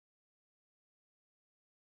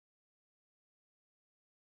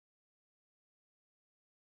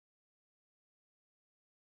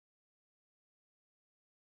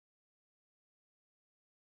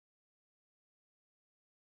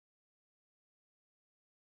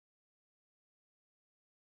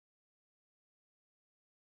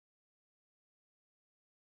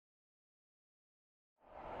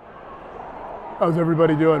How's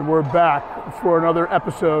everybody doing? We're back for another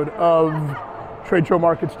episode of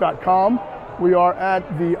TradeShowMarkets.com. We are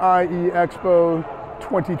at the IE Expo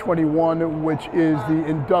 2021, which is the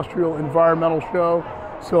Industrial Environmental Show.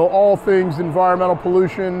 So all things environmental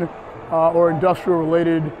pollution or industrial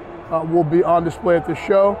related will be on display at the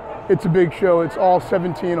show. It's a big show. It's all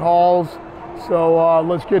 17 halls. So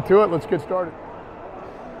let's get to it. Let's get started.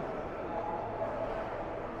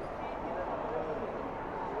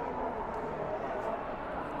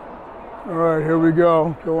 All right, here we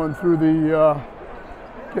go. Going through the,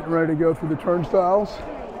 getting ready to go through the turnstiles.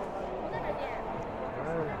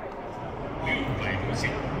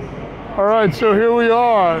 All right, so here we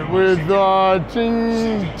are with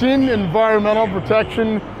Jin Environmental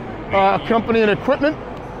Protection Company and Equipment,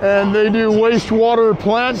 and they do wastewater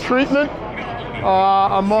plant treatment,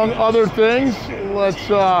 among other things.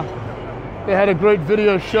 They had a great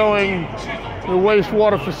video showing the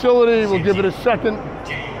wastewater facility. We'll give it a second.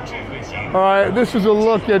 All right, this is a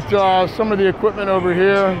look at some of the equipment over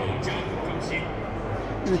here.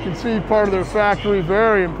 You can see part of their factory,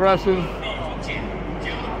 very impressive.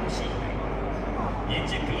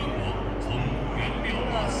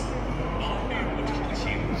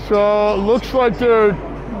 So it looks like they're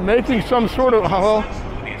making some sort of,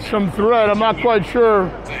 some thread. I'm not quite sure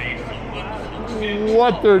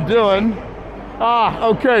what they're doing.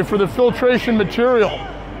 Okay, for the filtration material.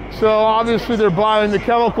 So obviously they're buying the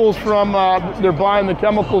chemicals from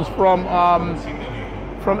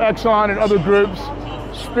Exxon and other groups,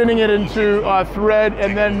 spinning it into thread,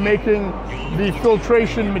 and then making the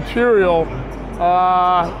filtration material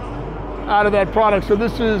out of that product. So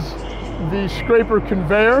this is the scraper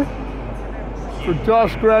conveyor for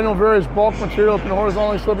dust, granule, various bulk material can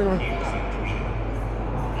horizontally slipping.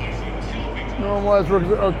 Normalized work.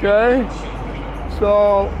 Okay,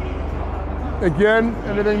 so. Again,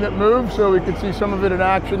 anything that moves, so we can see some of it in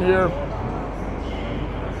action here.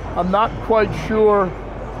 I'm not quite sure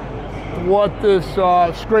what this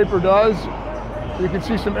scraper does. You can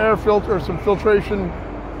see some air filter, some filtration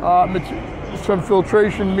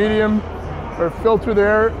medium or filter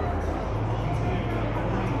there.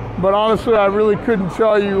 But honestly, I really couldn't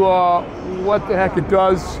tell you what the heck it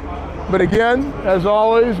does. But again, as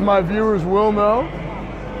always, my viewers will know.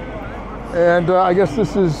 And I guess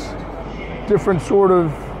this is different sort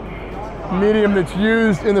of medium that's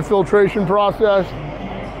used in the filtration process.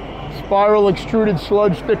 Spiral extruded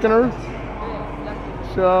sludge thickener.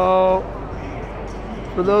 So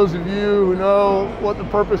for those of you who know what the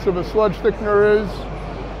purpose of a sludge thickener is,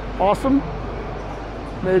 awesome.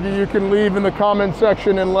 Maybe you can leave in the comment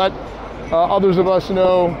section and let others of us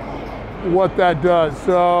know what that does.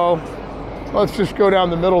 So let's just go down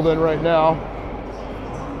the middle then right now.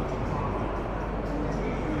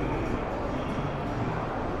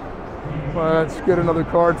 Let's get another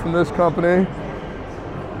card from this company,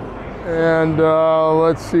 and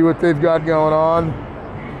let's see what they've got going on.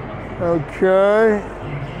 Okay,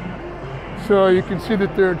 so you can see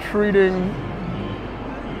that they're treating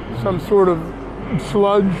some sort of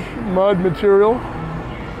sludge mud material.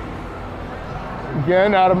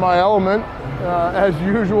 Again, out of my element, as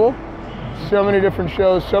usual. So many different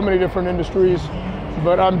shows, so many different industries,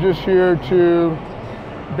 but I'm just here to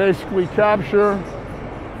basically capture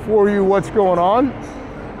for you what's going on.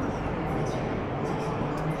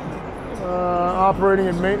 Operating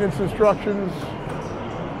and maintenance instructions.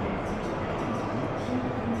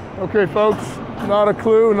 Okay, folks, not a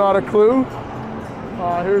clue, not a clue.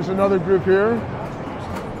 Here's another group here.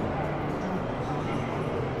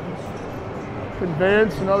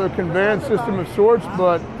 Conveyance, another conveyance system of sorts,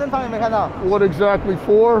 but what exactly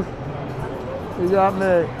for? You got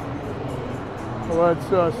me. Let's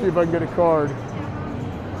see if I can get a card.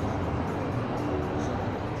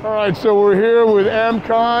 All right, so we're here with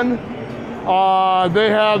Amcon. They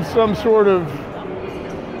have some sort of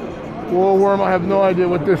woolworm. I have no idea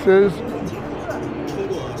what this is.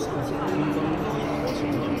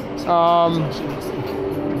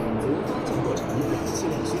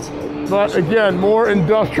 But again, more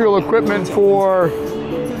industrial equipment for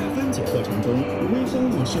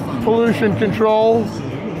pollution control.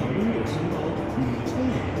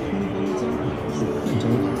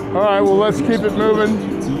 All right, well, let's keep it moving.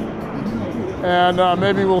 And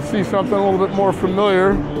maybe we'll see something a little bit more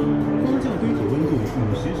familiar.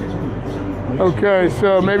 Okay,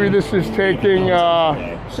 so maybe this is taking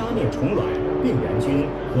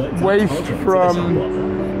waste from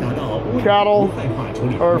cattle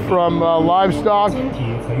or from livestock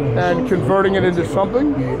and converting it into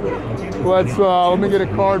something. Let me get a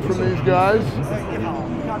card from these guys.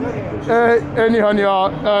 你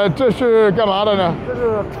好，这是干嘛的呢？这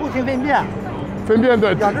是畜禽粪便。分辨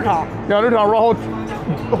的养殖场，养殖场，然后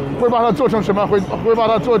会把它做成什么？会把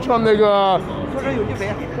它做成那个。做成有机肥，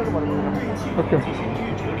这是我的工厂。Okay.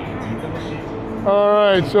 All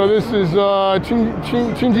right, so this is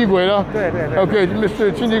清基鬼了。对。Okay,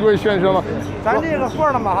 Mr. 清基鬼先生了。咱这个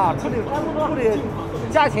罐呢嘛哈，处理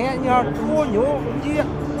家禽，你像猪、牛、鸡、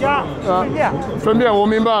鸭分辨，我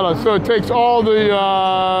明白了。So it takes all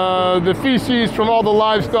the feces from all the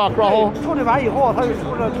livestock， 然后处理完以后，它就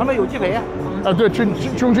成了有机肥。对，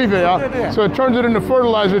充气肥啊。对。So it turns it into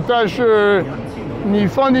fertilizer， 但是你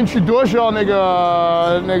放进去多少那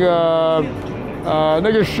个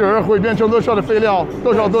屎会变成多少的肥料？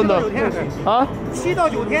多少吨的？啊？7到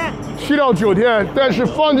9天。7到9天，但是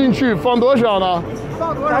放进去放多少呢？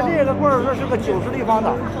放多少？咱这个罐儿是个90立方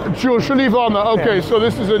的。90立方的 ，OK， so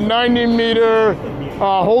this is a 90-meter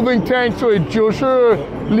holding tank， 所以90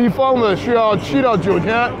立方的需要7到9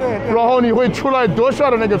天。对。然后你会出来多少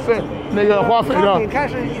的那个化肥呢？你看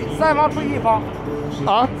是3方出1方。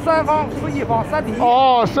啊？3方出1方，3比1。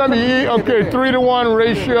哦，3比1 ，OK， 3-to-1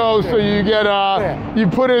 ratio， so you get you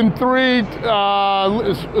put in 3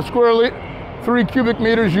 cubic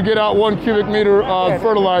meters, you get out 1 cubic meter of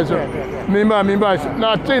fertilizer。明白。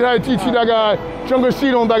那这台机器大概整个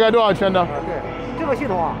系统大概多少钱呢？这个系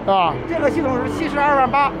统啊，这个系统是72万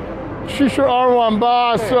8。72万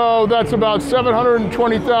8 ，so that's about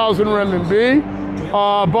 720,000 RMB。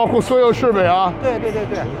包括所有设备啊。对。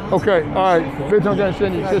OK， 非常感谢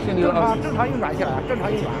你，谢谢你了。正常运转起来，正常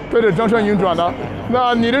运转。对，正常运转的。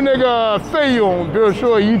那你的那个费用，比如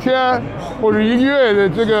说1天或者1个月的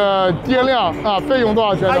这个电量啊，费用多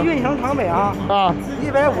少钱呢？它运行成本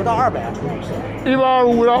150到200。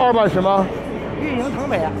150到200什么？运营成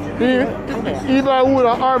本。150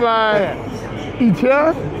到200一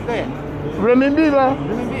天。对。人民币吧？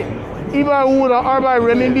人民币。150到200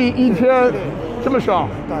人民币一天。这么少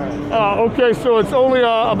？Okay, so it's only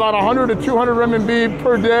about 100 to 200 RMB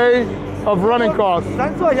per day of running costs.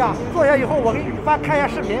 咱坐下以后，我给你看一下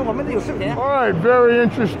视频，我们这有视频。All right, very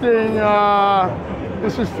interesting.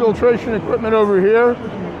 This is filtration equipment over here.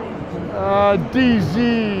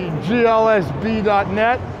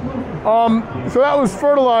 dzglsb.net. So that was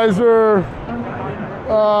fertilizer.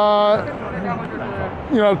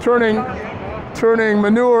 Turning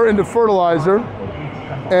manure into fertilizer.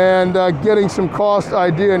 And getting some cost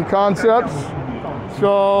idea and concepts.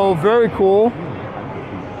 So very cool.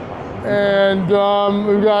 And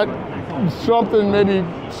we've got something maybe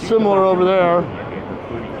similar over there.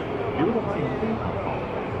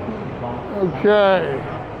 Okay.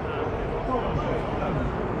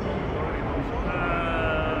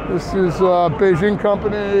 This is Beijing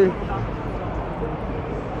company.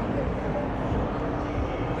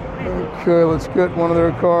 Okay, let's get one of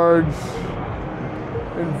their cards.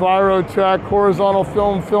 Envirotech horizontal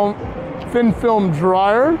thin film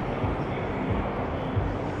dryer.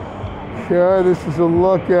 Okay, this is a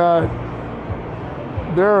look at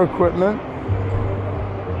their equipment.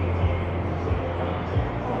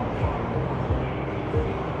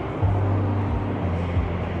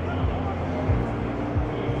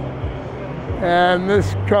 And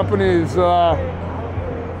this company is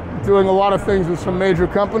doing a lot of things with some major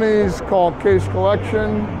companies called Case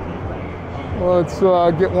Collection. Let's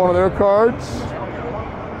get one of their cards.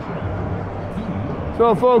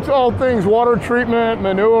 So folks, all things water treatment,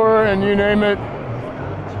 manure, and you name it.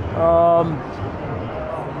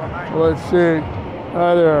 Let's see.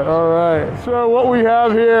 Hi there, all right. So what we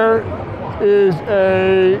have here is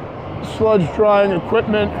a sludge drying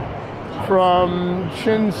equipment from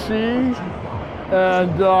Chinxi,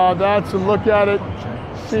 and that's a look at it.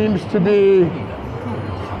 Seems to be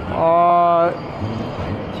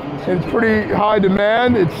in pretty high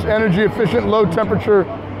demand. It's energy efficient, low temperature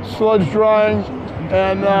sludge drying,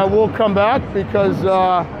 and we'll come back because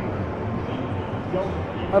I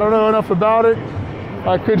don't know enough about it.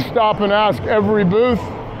 I could stop and ask every booth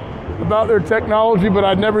about their technology, but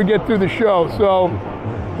I'd never get through the show. So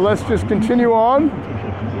let's just continue on,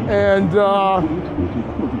 and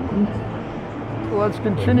let's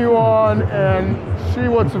continue on and see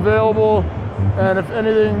what's available. And if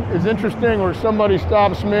anything is interesting or somebody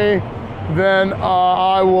stops me, then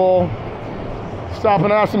I will stop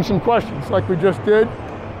and ask them some questions like we just did.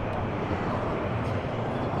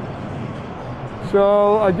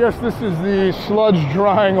 So I guess this is the sludge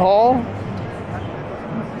drying hall.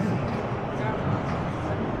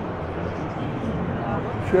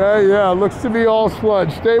 Okay, yeah, looks to be all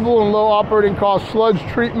sludge. Stable and low operating cost sludge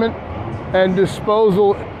treatment and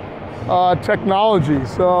disposal technology.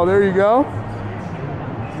 So there you go.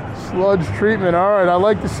 Sludge treatment. All right, I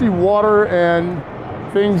like to see water and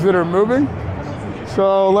things that are moving.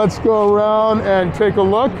 So let's go around and take a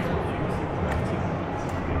look.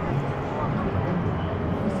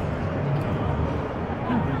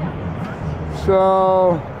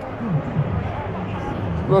 So,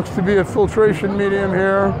 looks to be a filtration medium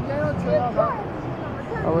here.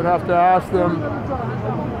 I would have to ask them.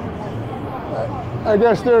 I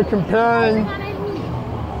guess they're comparing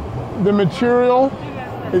the material.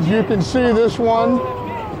 As you can see, this one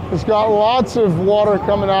has got lots of water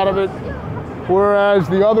coming out of it, whereas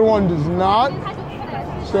the other one does not.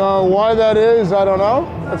 So why that is, I don't know.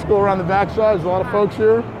 Let's go around the backside. There's a lot of folks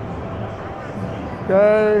here.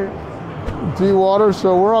 Okay, de-water.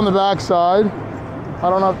 So we're on the backside. I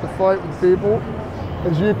don't have to fight with people.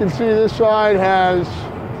 As you can see, this side has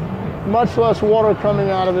much less water coming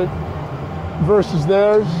out of it versus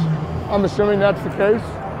theirs. I'm assuming that's the case,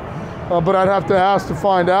 but I'd have to ask to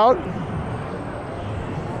find out.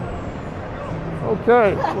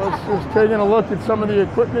 Okay, let's just taking a look at some of the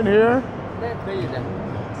equipment here.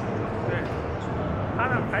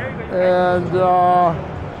 And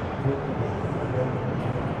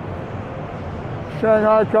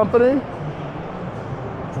Shanghai company.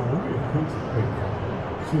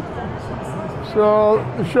 So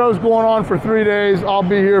the show's going on for 3 days. I'll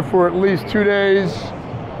be here for at least 2 days.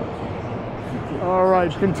 All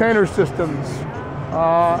right, container systems.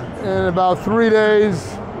 In about 3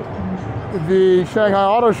 days, the Shanghai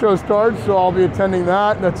Auto Show starts, so I'll be attending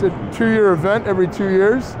that. That's a 2-year event every 2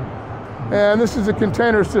 years. And this is a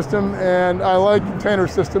container system, and I like container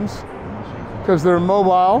systems because they're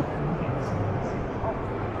mobile.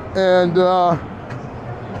 And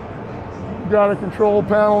got a control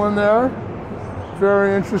panel in there.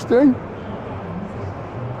 Very interesting.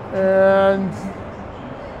 And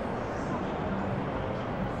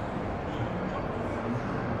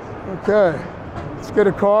okay, let's get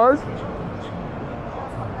a card.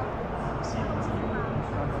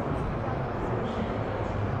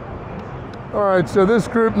 All right, so this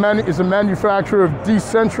group is a manufacturer of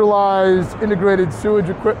decentralized integrated sewage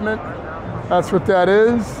equipment. That's what that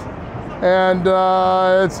is. And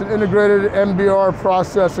it's an integrated MBR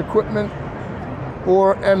process equipment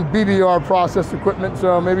or MBBR process equipment.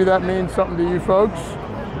 So maybe that means something to you folks.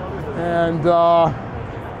 And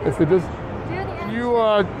if it does, can you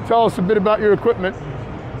tell us a bit about your equipment? We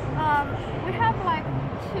have like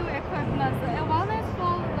 2 equipments. One is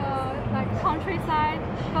for the like countryside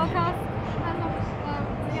focus, and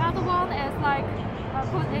the other one is like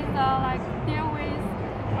put in the like deal with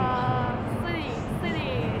city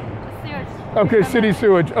sewage. Okay, city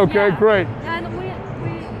sewage. Okay, yeah. great. And we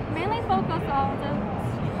mainly focus on the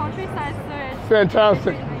countryside sewage.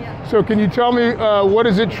 Fantastic. Yeah. So can you tell me what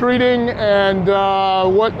is it treating, and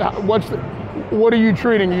what are you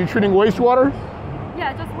treating? Are you treating wastewater?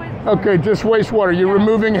 Yeah, just wastewater. Okay, just wastewater. You're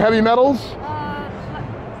removing heavy metals?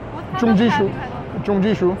 What kind of heavy metal?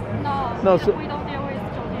 No, No, we don't deal with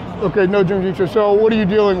Zhongjishu. Okay, no Zhongjishu. So what are you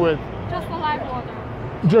dealing with? Just the live water.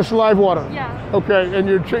 Just live water? Yeah. Okay, and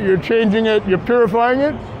you're changing it, you're purifying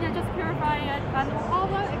it? Yeah, just purifying it. And all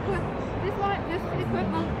the equipment, this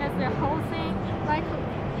equipment is the whole thing. Like,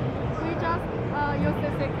 we just use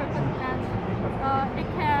this equipment and it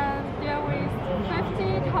can deal with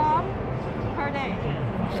 50 tons per day.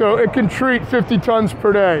 So it can treat 50 tons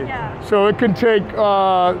per day? Yeah. So it can take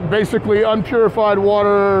basically unpurified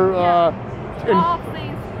water. All of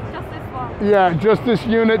these, just this one. Yeah, just this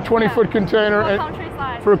unit, 20-foot container. For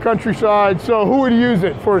countryside. For countryside. So who would use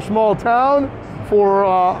it? For a small town? For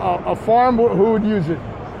a farm? Who would use it?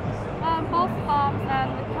 Both farms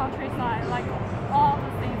and the countryside, like all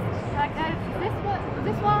the things. Like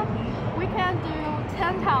this one, we can do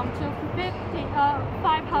 10 tons to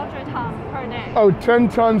 500 tons per day. Oh, 10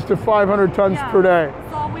 tons to 500 tons per day.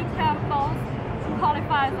 So we can both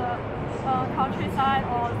qualify the countryside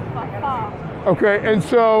or the farm. Okay, and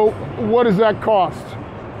so what does that cost?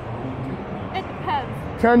 It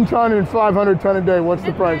depends. 10 ton and 500 ton a day, what's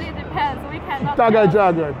the price? It really depends. We cannot Dagai,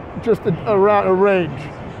 just a range.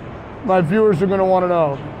 My viewers are going to want to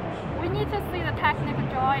know. We need to see the technical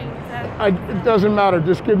drawings. And It doesn't matter,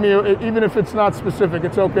 just give me, even if it's not specific,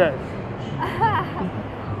 it's okay.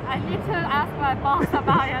 I need to ask my boss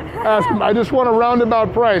about it. Ask him, I just want a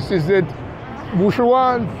roundabout price. Is it 50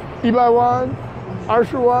 yuan, 100 yuan,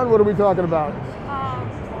 20 yuan? What are we talking about?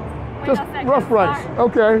 Just rough price,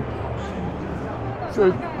 okay.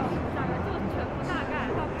 So,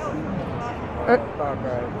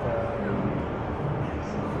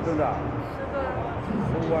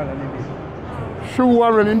 15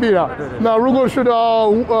万人民币啊。那如果是到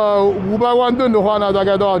500万吨的话呢，大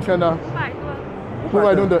概多少钱呢500吨。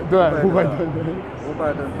500吨的，对，500吨。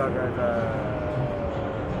 500吨大概在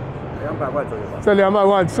200万左右吧。在200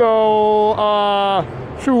万。So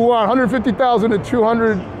 15万, 150,000 to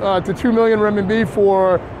 200 to 2 million renminbi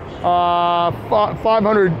for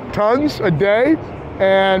 500 tons a day,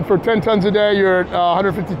 and for 10 tons a day, you're at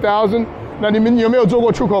 150,000. 那你们有没有做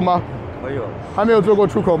过出口吗？没有，还没有做过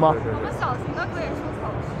出口吗？我们小型的可以出口。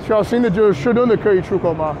小型的就是10吨的可以出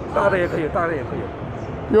口吗？大的也可以，大的也可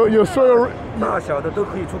以，有所有大小的都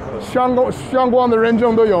可以出口。相关的认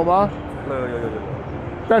证都有吗？有。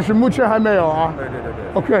但是目前还没有啊。对。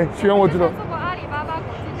OK， 行，我知道。做过阿里巴巴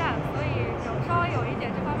国际站，所以稍微有一点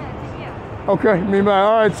这方面的经验。Okay, 明白.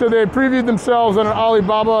 All right, so they previewed themselves on an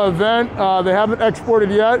Alibaba event. They haven't exported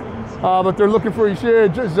yet, but they're looking for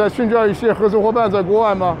寻找一些合作伙伴在国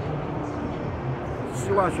外吗？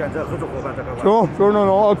希望选择合作伙伴在国外。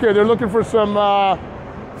No. Okay, they're looking for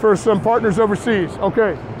some partners overseas.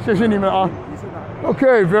 Okay, 谢谢你们啊。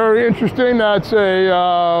Okay, very interesting. That's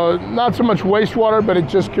a not so much wastewater, but it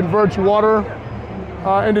just converts water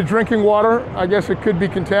into drinking water. I guess it could be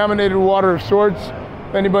contaminated water of sorts.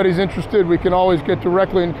 If anybody's interested, we can always get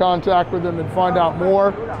directly in contact with them and find out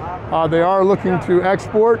more. They are looking to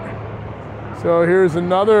export. So here's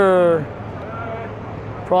another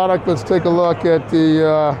product. Let's take a look at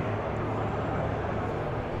the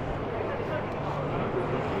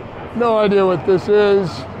no idea what this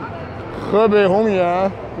is. Hebei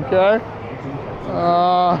Hongyan, okay.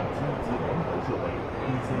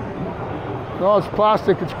 No, it's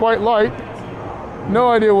plastic. It's quite light. No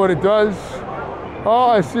idea what it does.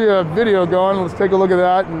 Oh, I see a video going. Let's take a look at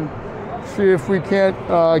that and see if we can't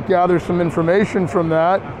gather some information from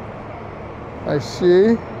that. I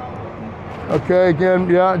see. Okay, again,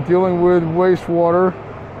 yeah, dealing with wastewater.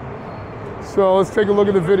 So let's take a look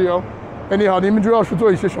at the video. 哎，你好，你们主要是做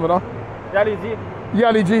一些什么呢？压力机。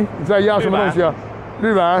压力机，你在压什么东西啊？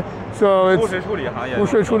滤板。So it's 污水处理行业。污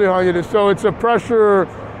水处理行业的。So it's a pressure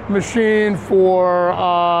machine for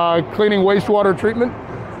cleaning wastewater treatment.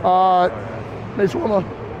 没错吗？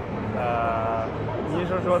您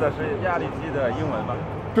说的是压力机的英文吧？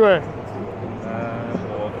对。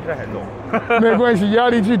我不是很懂。没关系，压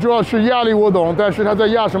力机主要是压力我懂，但是它在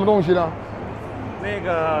压什么东西呢？那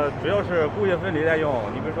个主要是工业分离在用，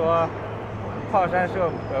你比如说矿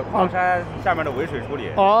山下面的尾水处理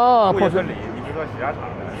啊，工业分离，你比如说洗牙厂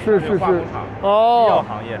的，化工厂，医药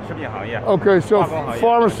行业、食品行业。Okay, so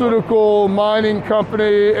pharmaceutical, mining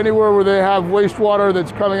company, anywhere where they have wastewater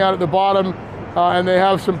that's coming out at the bottom, and they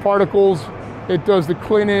have some particles, it does the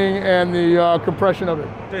cleaning and the compression of it.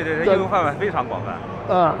 对，应用范围非常广泛。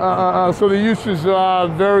So the use is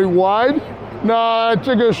very wide. 那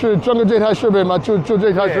这个是整个这台设备吗？就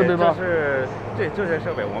这台设备吗？这些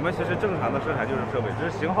设备，我们其实正常的生产就是设备，只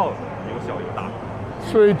是型号有小有大。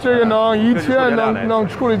所以这个一天能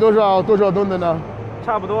处理多少吨的呢？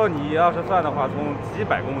差不多，你要是算的话，从几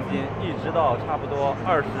百公斤一直到差不多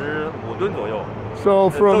25吨左右。So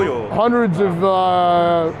from hundreds of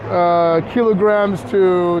kilograms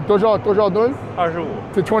to 多少吨？25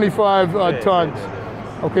 to 25 tons.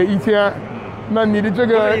 OK， 一天。那你的这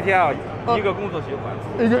个不是一天啊，一个工作循环。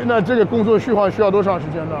那这个工作循环需要多长时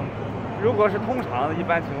间呢？如果是通常一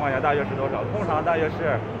般情况下大约是多少？通常大约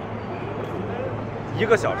是1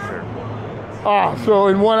个小时。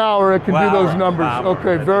So in 1 hour it can do those numbers.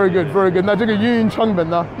 Okay, very good. 那这个运营成本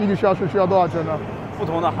呢？1个小时需要多少钱呢？不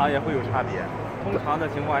同的行业会有差别。通常的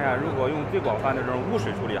情况下，如果用最广泛的这种污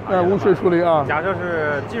水处理行业，污水处理啊，假设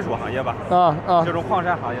是金属行业吧，这种矿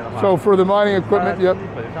山行业的话 ，So for the mining equipment, 基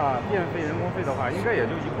本上电费、人工费的话，应该也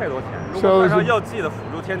就1块多钱。如果算上药剂的辅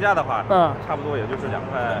助添加的话，差不多也就是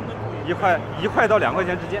1块到2块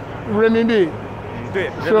钱之间。人民币。对。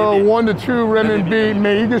So 1 to 2 renminbi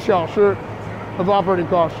每1个小时 of operating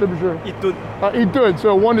cost 是不是？1吨。1吨 ，So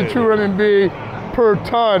 1 to 2 renminbi per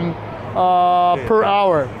ton. Per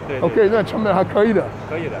hour. OK， 那成本还可以的。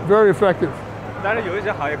可以的。Very effective. 但是有一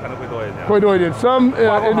些行业可能会多一点。会多一点。Some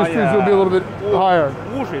industries will be a little bit higher.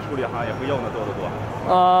 污水处理行业会用的多得多。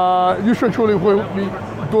污水处理会比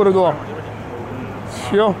多得多。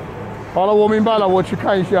行，好了，我明白了，我去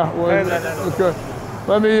看一下。OK.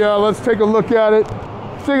 Let's take a look at it.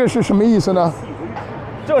 这个是什么意思呢？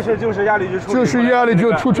就是压力就出，就是压力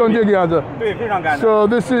就出成这个样子。对，非常干的。So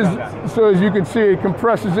this is, so as you can see, it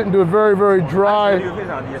compresses it into a very dry. 含水率非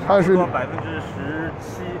常低，差不多17%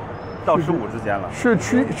到15%之间了。是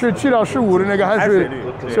7到15的那个含水率。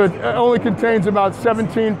So it only contains about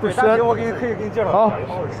 17%. 我可以给你介绍。好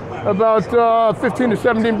 ，about 15 to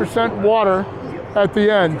 17% water at the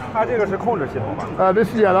end. 它这个是控制系统嘛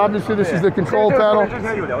？Obviously this is the control panel. 之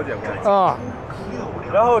前有了解过。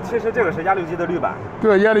然后其实这个是压力机的滤板。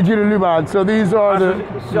对，压力机的滤板。So these are the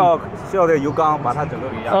需要这个油缸把它整个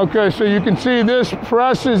给压。Okay, so you can see this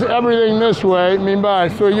presses everything this way， 明白？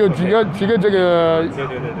所以有几个这个。对。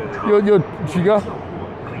有几个？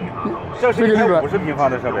这是一台50平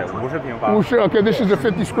方的设备，50平方。50 ，Okay, this is a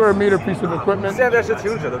 50 square meter piece of equipment。现在是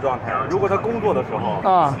停止的状态，如果它工作的时候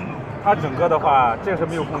啊，它整个的话这是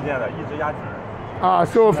没有空间的，一直压紧。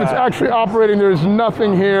So if it's actually operating, there's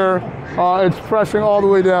nothing here. It's pressing all the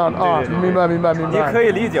way down. 明白。你可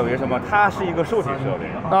以理解为什么？它是一个受体设备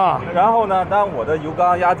然后呢，当我的油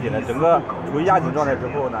缸压紧了，整个处于压紧状态之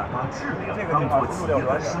后呢，这个地方塑料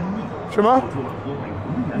软点。什么？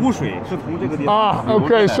污水是从这个地方。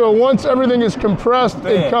Okay. So once everything is compressed,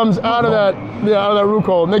 it comes out of that root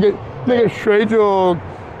hole. 那个水就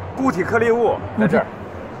固体颗粒物在这儿。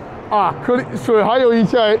颗粒，所以还有一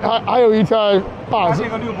台它这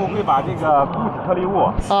个滤布会把这个固体颗粒物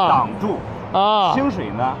挡住清水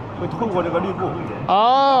呢会透过这个滤布你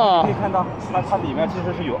可以看到它里面其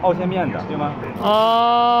实是有凹陷面的，对吗？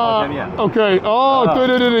凹陷面。OK，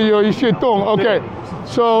 对，有一些洞。OK，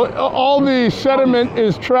 so all the sediment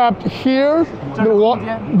is trapped here.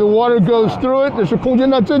 The water goes through it. 这是空间，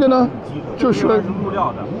那这个呢？就是入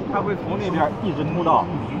料的，它会从那边一直通到。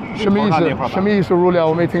什么意思？什么意思？入料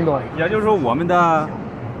我没听懂。也就是说，我们的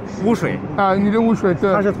污水你的污水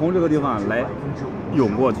对，它是从这个地方来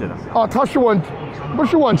涌过去的。它是不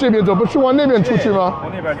是往这边走，不是往那边出去吗？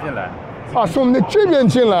从那边进来。从这边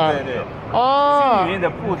进来。对。均匀的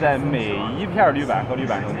布在每一片滤板和滤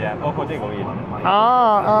板中间，包括这个位置。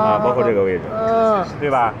包括这个位置。对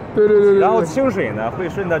吧？对。然后清水呢会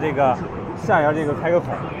顺着这个下沿这个开个孔，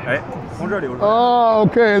从这流出来。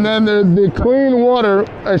Okay, and then the clean water,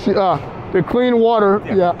 I see. The clean water,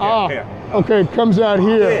 okay, comes out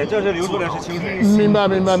here. 对，这是流出来是清水。明白。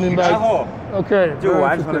然后 ，OK， 就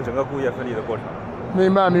完成了整个工业分离的过程。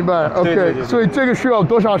明白。OK， 所以这个需要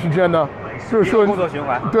多长时间呢？就是说工作循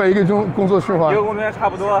环。对，一个工作循环。一个工作循环差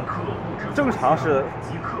不多，正常是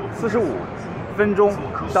45分钟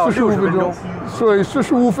到60分钟。所以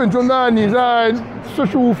45分钟，那你在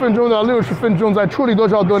45分钟到60分钟在处理多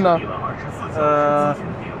少吨呢？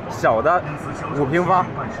小的5平方，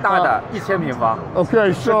大的1000平方。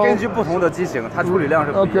Okay, so 根据不同的机型，它处理量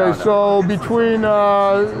是不一样的。Okay, so between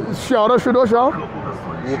小的是多少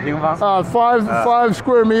？5平方。5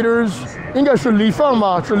 square meters， 应该是立方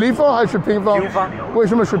吗？是立方还是平方？平方。为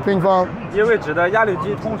什么是平方？因为指的压力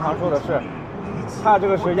机通常说的是。它这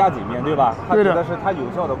个是压紧面，对吧？它指的是它有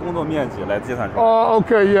效的工作面积来计算出来。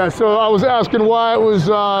Okay, yeah. So I was asking why it was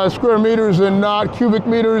square meters and not cubic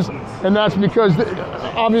meters, and that's because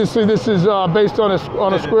obviously this is based on a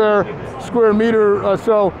square meter.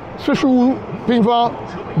 So 45平方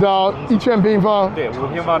到1000平方。对，5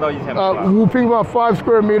平方到1000平方。5平方5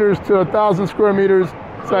 square meters to 1000 square meters.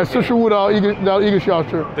 在45到一个小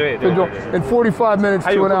时分钟 ，and 45 minutes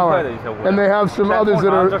to an hour, and they have some others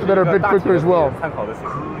that are a bit quicker as well.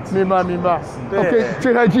 明白。OK，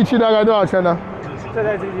 这台机器大概多少钱呢？这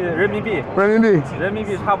台机器人民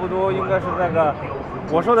币差不多应该是那个，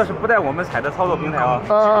我说的是不带我们踩的操作平台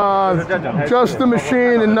Just the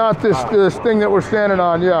machine and not this thing that we're standing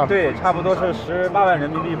on, yeah. 对，差不多是18万人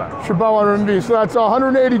民币吧。18万人民币 ，so that's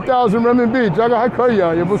 180,000 人民币，这个还可以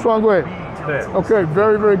也不算贵。对 ，OK,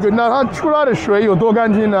 very good. 那它出来的水有多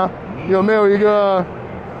干净呢？有没有一个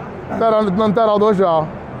能带到多少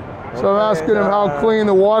 ？So I'm asking him how clean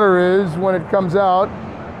the water is when it comes out.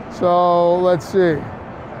 So let's see.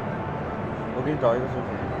 我给你找一个视频。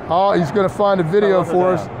好 ，he's going to find a video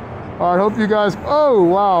for us. I hope you guys. Oh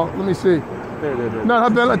wow, let me see. 对。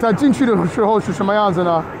那它进去的时候是什么样子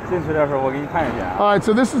呢？进去的时候我给你看一下。All right,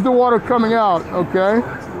 so this is the water coming out. Okay.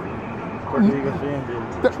 这是一个实验机。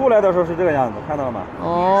出来的时候是这个样子，看到了吗？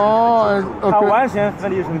它完全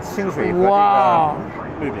分离成清水和这个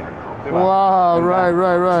滤饼，对吧？哇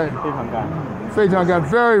 ，right， 非常干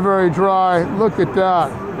 ，very dry. Look at that.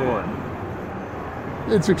 对。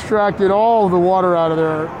It's extracted all the water out of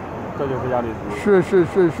there. 这就是压力机。是。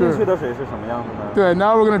进去的水是什么样子呢？对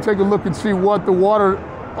 ，Now we're going to take a look and see what the water.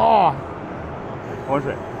 活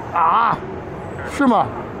水。是吗？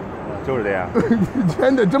就是这样。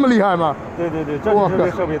真的这么厉害吗？对，这就是这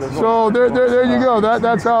设备的作用。So there you go.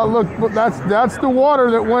 That's how it looked. That's the water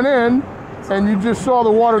that went in, and you just saw the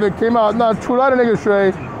water that came out. 那出来的那个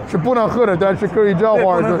水是不能喝的，但是可以浇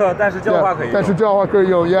花。不能喝，但是浇花可以用。但是浇花可以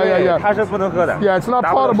用。Yeah. 它是不能喝的。Yeah, it's not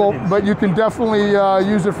potable, but you can definitely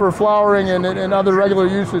use it for flowering and other regular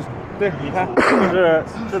uses. 对，你看，这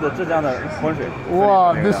是制浆的浑水。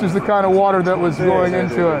Wow, this is the kind of water that was going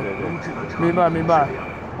into it. 明白。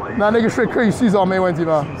那个水可以洗澡没问题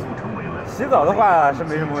吧？洗澡的话是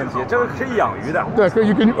没什么问题，这个可以养鱼的。对，可以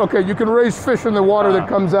you can raise fish in the water that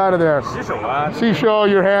comes out of there. 洗手啊。Seashell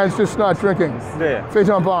your hands, just not drinking. 对，非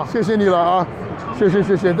常棒，谢谢你了啊，谢谢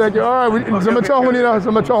Thank you. All right, 怎么称呼你呢？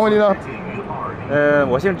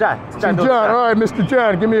我姓战，战斗。John, all right, Mr.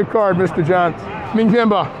 John, give me a card, Mr. John. 明天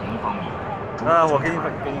吧。我给你。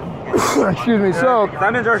Excuse me, so.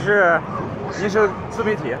 咱们这是，您是自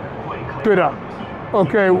媒体。对的。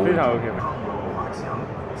Okay. 非常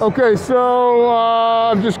OK。Okay, so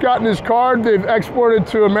I've just gotten this card. They've exported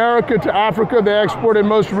to America, to Africa. They exported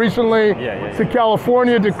most recently to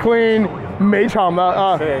California to clean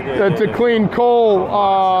to clean coal,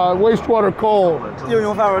 wastewater coal. 应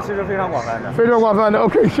用范围其实非常广泛的。非常广泛的。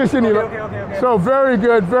Okay, 谢谢你了。So very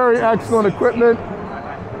good, very excellent equipment.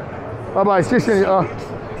 Bye bye. 谢谢你啊，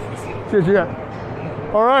谢谢。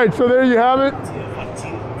All right, so there you have it.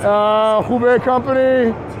 Hubei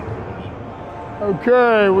Company.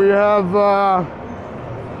 Okay, we have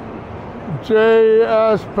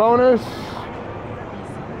JS Bonus.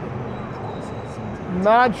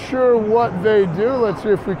 Not sure what they do. Let's see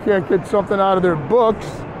if we can't get something out of their books.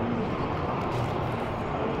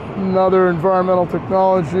 Another environmental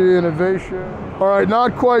technology innovation. All right,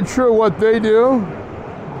 not quite sure what they do.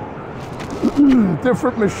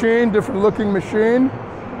 Different machine, different looking machine.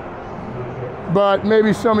 But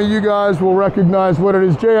maybe some of you guys will recognize what it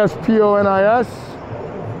is, JSPONIS,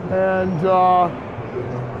 and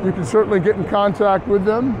you can certainly get in contact with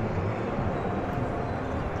them.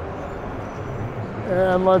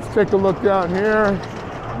 And let's take a look down here.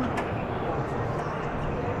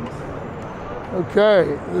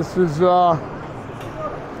 Okay, this is, well,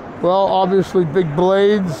 obviously big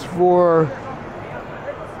blades for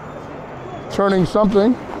turning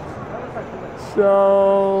something.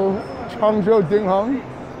 So, Hangzhou Dingheng.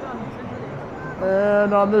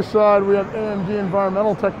 And on this side we have AMD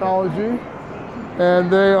Environmental Technology.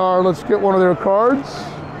 And they are, let's get one of their cards.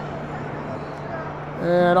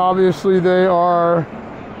 And obviously they are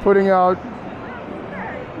putting out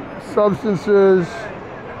substances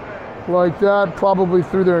like that, probably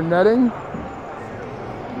through their netting.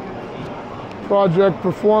 Project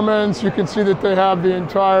performance, you can see that they have the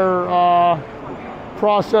entire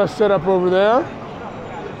process set up over there.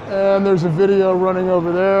 And there's a video running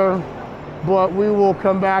over there, but we will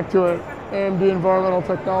come back to it. AMD Environmental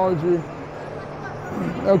Technology.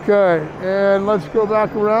 Okay, and let's go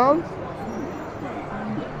back around.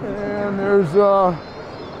 And there's,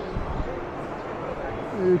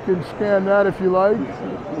 you can scan that if you like.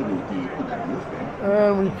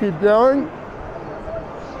 And we keep going.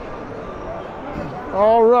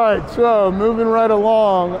 All right, so moving right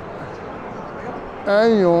along.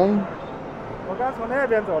 Anyong.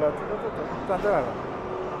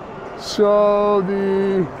 So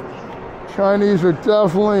the Chinese are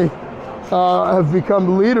definitely have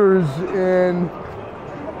become leaders in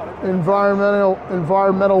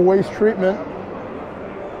environmental waste treatment.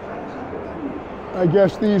 I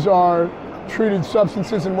guess these are treated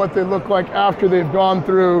substances and what they look like after they've gone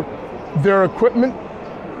through their equipment.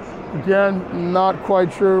 Again, not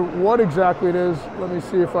quite sure what exactly it is. Let me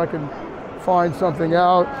see if I can find something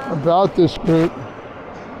out about this group.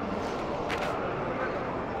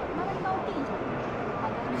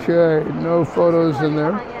 Okay, no photos in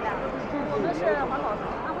there.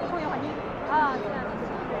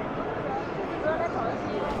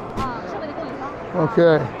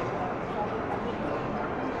 Okay.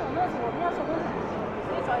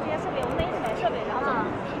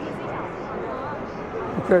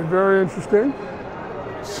 Okay, very interesting.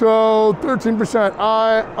 So 13%.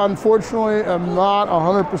 I unfortunately am not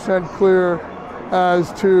 100% clear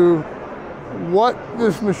as to what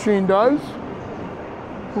this machine does.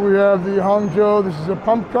 We have the Hangzhou, this is a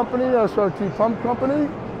pump company, SRT pump company.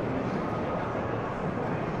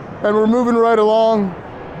 And we're moving right along.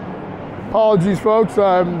 Apologies folks,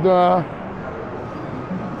 I'm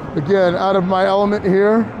again out of my element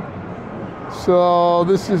here. So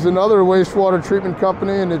this is another wastewater treatment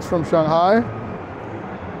company and it's from Shanghai.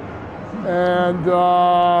 And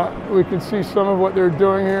we can see some of what they're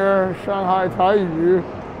doing here. Shanghai Taiyu.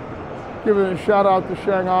 Giving a shout out to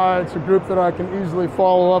Shanghai. It's a group that I can easily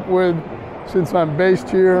follow up with since I'm based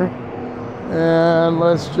here. And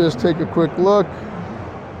let's just take a quick look.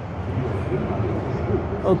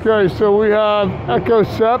 Okay, so we have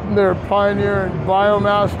EcoSep, they're pioneer in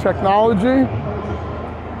biomass technology.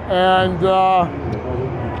 And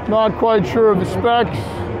not quite sure of the specs.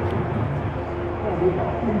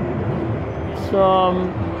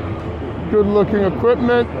 Some good looking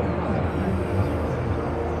equipment.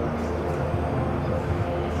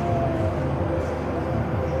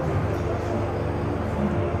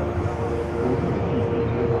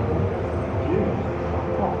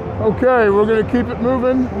 Okay, we're going to keep it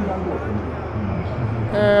moving.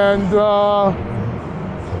 And so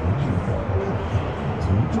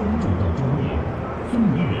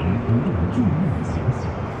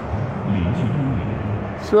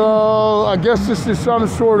I guess this is some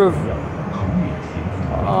sort of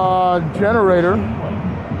generator,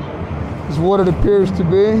 is what it appears to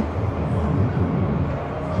be.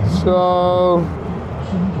 So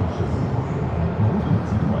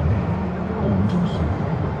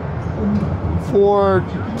for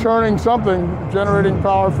turning something, generating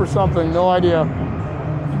power for something, no idea.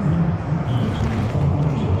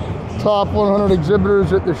 Top 100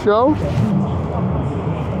 exhibitors at the show.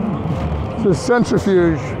 It's a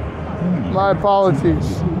centrifuge. My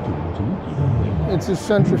apologies. It's a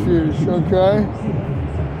centrifuge, okay?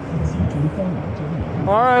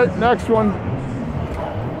 All right, next one.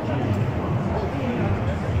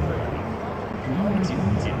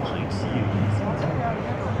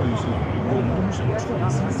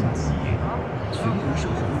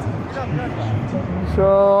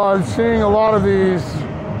 So I'm seeing a lot of these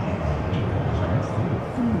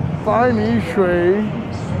fine shui,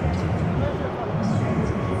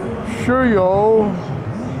 shuyo.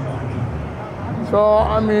 So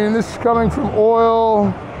I mean, this is coming from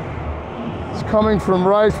oil. It's coming from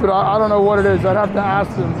rice, but I don't know what it is. I'd have to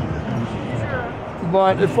ask them.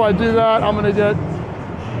 But if I do that, I'm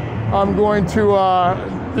going to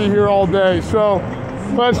be here all day. So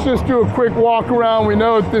let's just do a quick walk around. We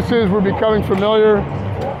know what this is. We're becoming familiar.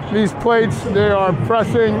 These plates, they are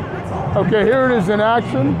pressing. Okay, here it is in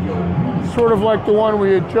action. Sort of like the one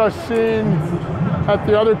we had just seen at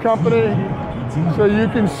the other company. So you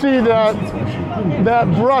can see that that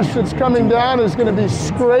brush that's coming down is going to be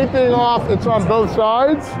scraping off. It's on both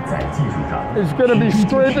sides. It's going to be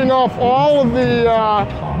scraping off all of the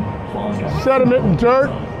sediment and dirt.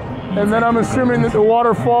 And then I'm assuming that the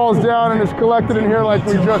water falls down and is collected in here like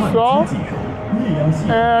we just saw.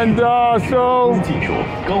 And so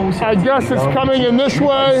I guess it's coming in this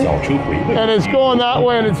way and it's going that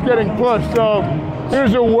way and it's getting pushed. So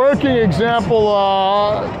here's a working example,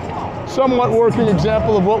 somewhat working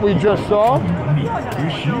example of what we just saw.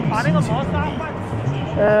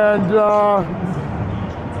 And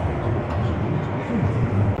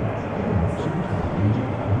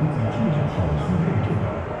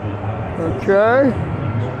okay,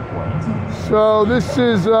 so this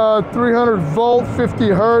is 300 volt, 50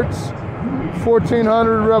 hertz,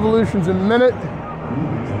 1400 revolutions a minute.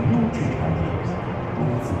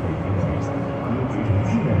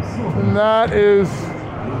 And that is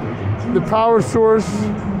the power source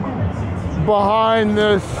behind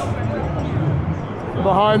this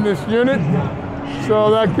unit.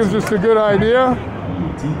 So that gives us a good idea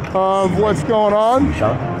of what's going on.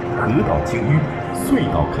 Get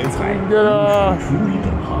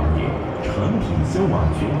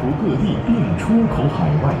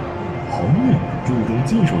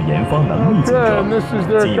okay, and this is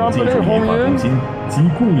their company, Hongyun.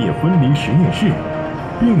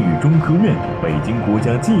 并与中科院北京国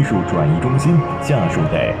家技术转移中心下属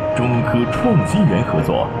的中科创新园合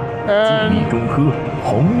作，建立中科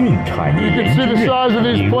鸿运产业研究院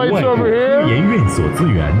以外国科研院所资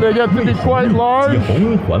源，为鸿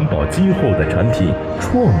运环保今后的产品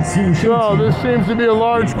创新升级，新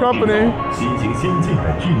型先进的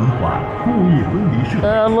智能化工业分离设备。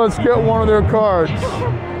And let's get one of their cards.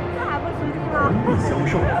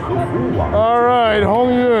 All right,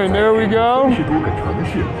 Hongyun, there we go.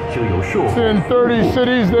 It's in 30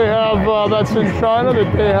 cities. They have, that's in China,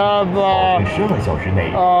 that they have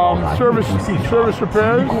service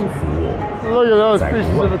repairs. Look at those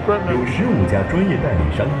pieces of equipment.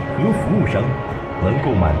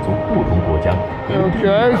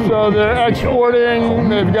 Okay, so they're exporting,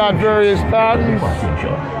 they've got various patents,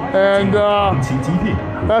 and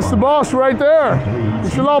that's the boss right there. 你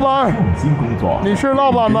是老板？你是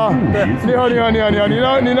老板吗？对。你好，你好，你好，你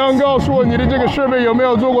好。你能告诉我你的这个设备有没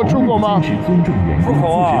有做过出口吗？出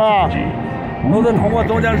口啊。都是通过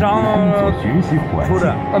中间商出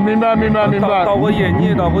的。明白，明白，明白。到过印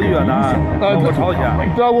尼，到过越南，到过朝鲜。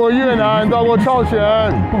到过越南，到过朝鲜。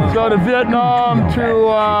So to Vietnam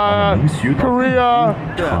to Korea。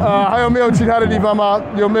还有没有其他的地方吗？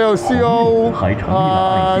有没有西欧？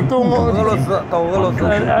东俄罗斯，到俄罗斯。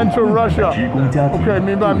And to Russia。OK，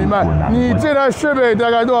 明白，明白。你这台设备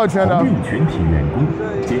大概多少钱呢？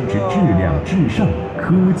坚持质量至上、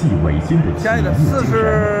科技伟新的企业精神。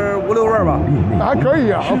 45、6万吧，还可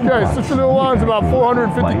以啊。OK， 46万是吧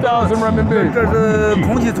 ？450,000 人民币。这是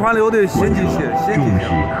空气传流的先进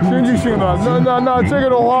性的。那这个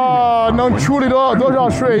的话，能处理多少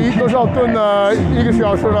水、多少吨呢？1个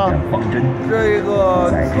小时呢？这个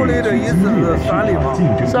处理的一次是3立方。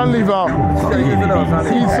3立方。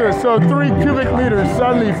一次 ，so 3 cubic meters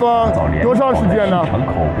 3立方，多长时间呢？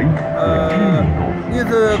你是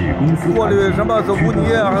过滤什么是污泥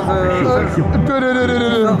还是？对。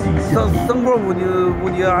生活污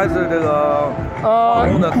泥还是这个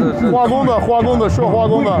化工的？化工的，说化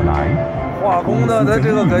工的。化工的，它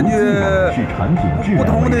这个根据不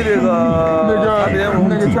同的这个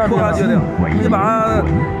产品不敢决定，一般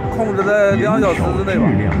控制在2小时之内吧。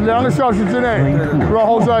2个小时之内，然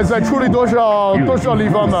后再处理多少立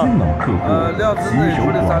方呢？2之内处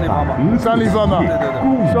理3立方吧。3立方的。对。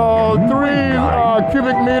So 3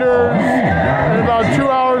 cubic meters and about 2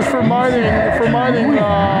 hours for mining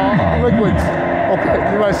liquids. OK，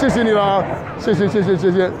 明白，谢谢你了啊，谢谢。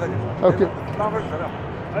OK。浪费资料。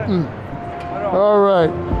All right。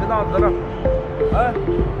别浪费资料。哎。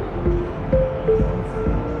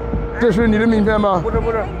这是你的名片吗？不是，我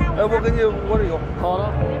给你，我这有。好的。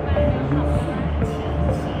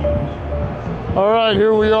All right,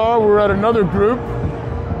 here we are. We're at another group,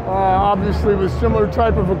 obviously with similar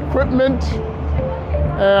type of equipment,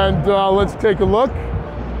 and let's take a look.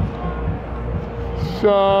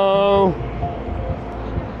 So,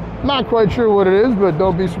 not quite sure what it is, but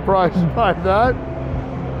don't be surprised by that.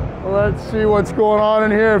 Let's see what's going on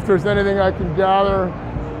in here, if there's anything I can gather.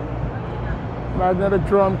 Magnetic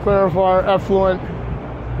drum, clarifier, effluent.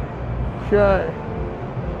 Okay.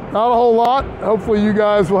 Not a whole lot. Hopefully you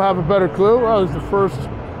guys will have a better clue. That was the first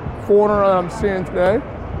foreigner that I'm seeing today.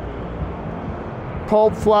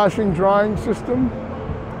 Pulp flashing drying system.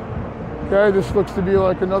 Okay, this looks to be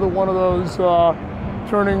like another one of those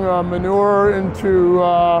turning manure into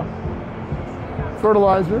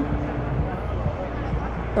fertilizer.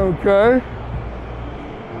 Okay.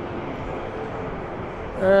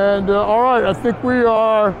 And all right, I think we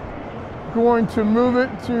are going to move it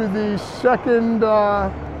to the second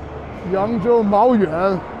Yangzhou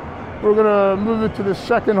Maoyuan. We're gonna move it to the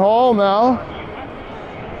second hall now.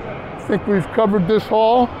 I think we've covered this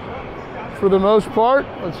hall for the most part.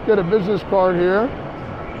 Let's get a business card here.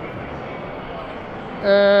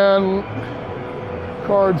 And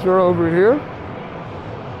cards are over here.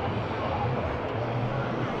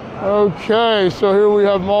 Okay, so here we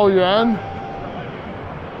have Maoyuan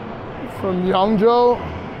from Yangzhou.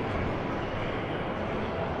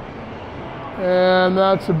 And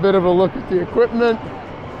that's a bit of a look at the equipment.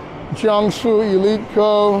 Jiangsu Elite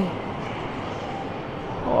Co.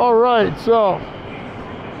 All right, so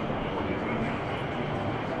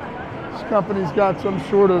this company's got some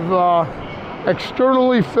sort of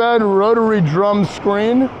externally fed rotary drum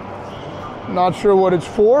screen. Not sure what it's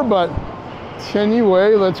for, but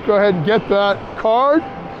anyway, let's go ahead and get that card.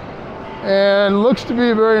 And looks to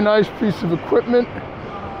be a very nice piece of equipment.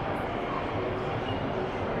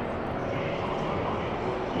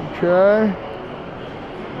 Okay.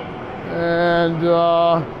 And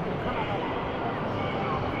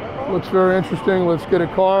looks very interesting. Let's get a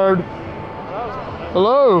card.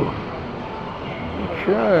 Hello.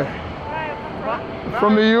 Okay.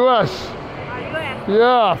 From the U.S.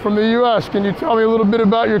 Yeah, from the U.S. Can you tell me a little bit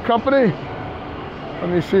about your company? Let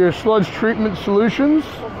me see your sludge treatment solutions.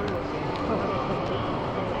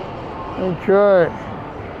 Okay.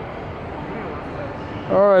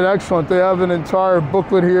 All right, excellent. They have an entire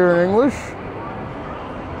booklet here in English.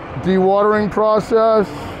 Dewatering process.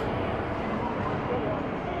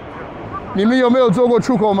 你们有没有做过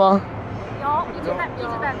出口吗？有，一直在做。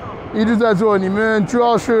一直在做。你们主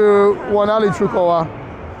要是往哪里出口啊？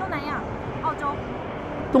东南亚、澳洲。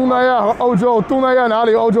东南亚和欧洲。东南亚哪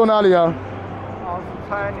里？欧洲哪里啊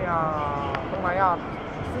？Australia、东南亚、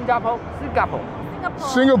新加坡。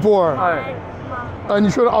Singapore。你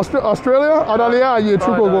说的 Australia 澳大利亚也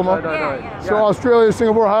出口过吗？对。说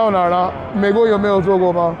Australia、Singapore 还有哪儿呢？美国有没有做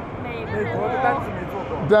过吗？美国的单子没做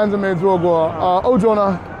过。单子没做过。欧洲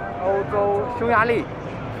呢？欧洲匈牙利。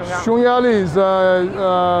匈牙利是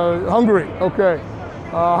Hungary。OK。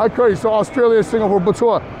还可以。说 Australia、Singapore 不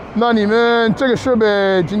错。那你们这个设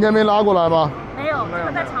备今天没拉过来吗？没有，这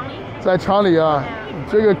个在厂里。在厂里啊，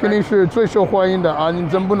这个肯定是最受欢迎的啊！你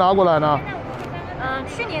怎么不拿过来呢？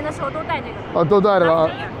去年的时候都带这个。啊，都带的了。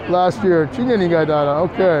Last year， 今年你应该带了。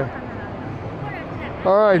OK。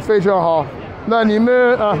All right， 非常好。那你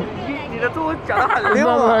们你的中文讲得很溜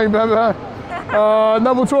啊！一般。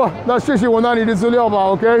那不错，那谢谢我拿你的资料吧。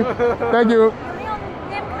OK，Thank you。有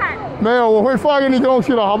没有没有，我会发给你东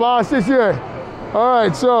西了，好吧？谢谢。All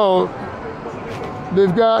right, so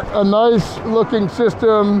they've got a nice looking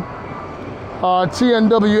system.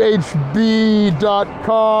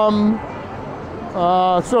 TNWHB.com.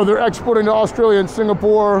 So they're exporting to Australia and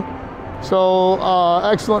Singapore. So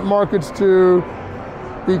excellent markets to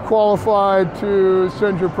be qualified to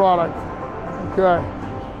send your product. Okay.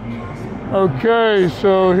 Okay,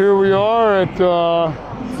 so here we are at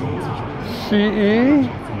CE,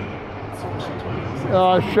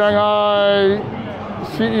 Shanghai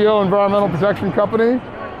CEO Environmental Protection Company.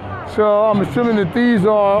 So I'm assuming that these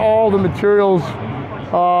are all the materials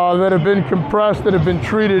that have been compressed, that have been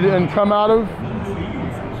treated and come out of.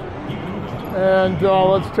 And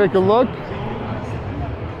let's take a look.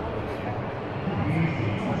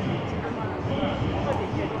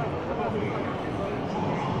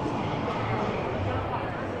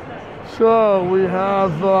 So we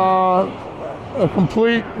have a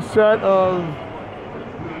complete set of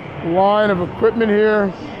line of equipment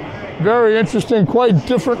here. Very interesting, quite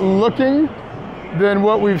different looking than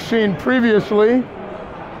what we've seen previously.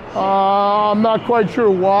 I'm not quite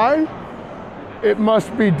sure why. It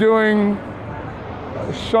must be doing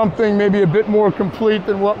something maybe a bit more complete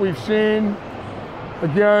than what we've seen.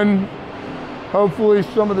 Again, hopefully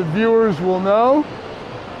some of the viewers will know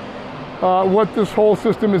what this whole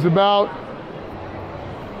system is about,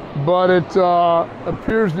 but it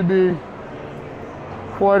appears to be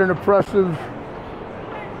quite an impressive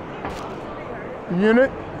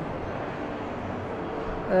unit.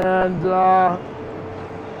 And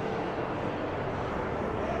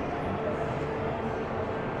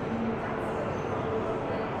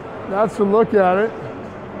that's a look at it.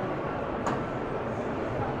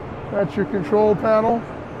 That's your control panel.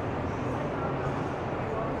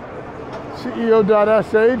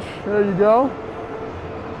 CEO.sh, there you go.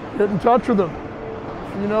 Get in touch with them.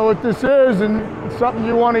 If you know what this is and it's something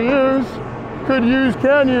you want to use, could use,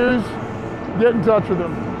 can use, get in touch with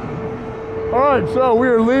them. All right, so we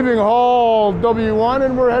are leaving Hall W1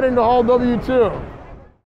 and we're heading to Hall W2.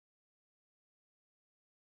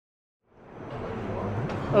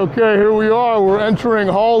 Okay, here we are. We're entering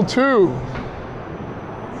Hall 2.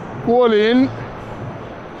 Guolin.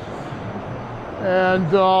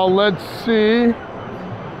 And let's see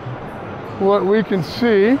what we can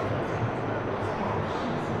see.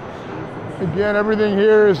 Again, everything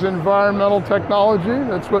here is environmental technology.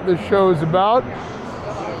 That's what this show is about.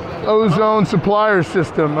 Ozone supplier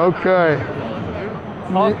system. Okay.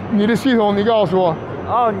 你的系统，你告诉我。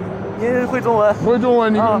哦，您会中文？会中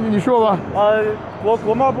文，你说吧。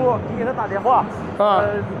国贸部，你给他打电话。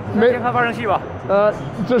先看发生器吧。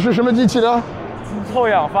这是什么机器的？臭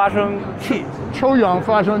氧发生器。抽氧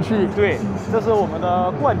发生器。对，这是我们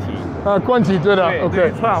的罐体。罐体对的。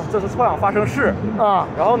OK。这是臭氧发生室。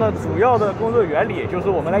然后呢，主要的工作原理就是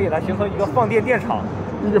我们来给它形成一个放电电场。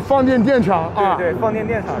一个放电电场对，放电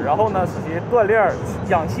电场，然后呢，使其断链，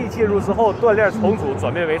氧气进入之后，断链重组，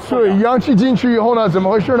转变为臭氧。对，氧气进去以后呢，怎么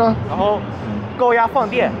回事呢？然后高压放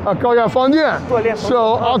电。高压放电。断链。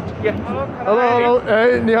So hello，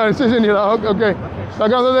 哎，你好，谢谢你了。OK， 那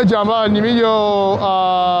刚才在讲吧，里面有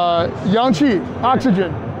氧气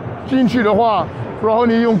oxygen 进去的话，然后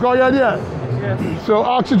你用高压电。So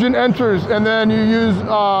oxygen enters, and then you use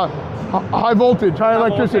high voltage, high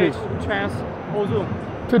electricity. Ozone.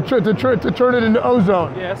 To turn it into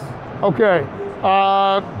ozone. Yes. Okay.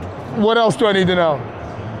 What else do I need to know?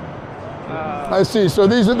 I see. So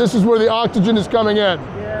this is where the oxygen is coming in.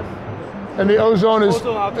 Yes. And the ozone is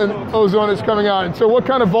coming out. And so what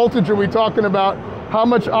kind of voltage are we talking about? How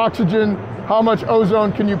much oxygen, how much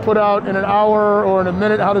ozone can you put out in an hour or in a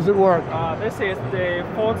minute? How does it work? This is the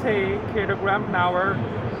 40 kilogram an hour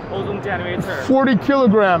ozone generator. 40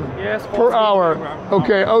 kilogram per hour.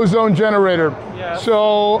 Okay, ozone generator. Yes.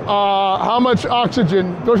 So how much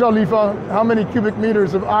oxygen, 多少立方, how many cubic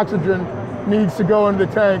meters of oxygen needs to go into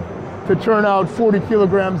the tank to turn out 40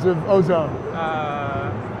 kilograms of ozone?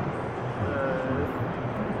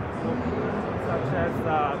 Such as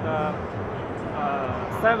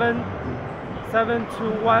 7 to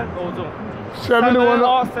 1 ozone. 7 to 1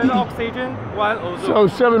 7 oxygen, 1 ozone. So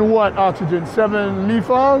 7 what oxygen? 7 立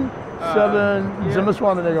方? 7 怎么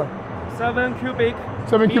算的那个? 7 cubic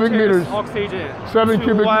meters oxygen. 7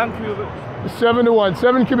 cubic. 1 cubic. 7 to 1.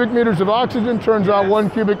 7 cubic meters of oxygen turns out 1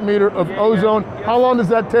 cubic meter of ozone. How long does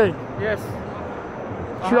that take? Yes.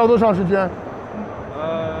 需要多长时间?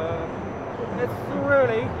 It's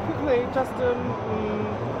really quickly, just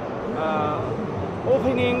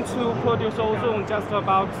opening to produce ozone just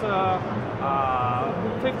about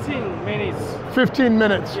 15 minutes. 15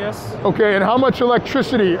 minutes? Yes. Okay, and how much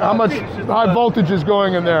electricity, how much high voltage is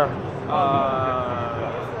going in there?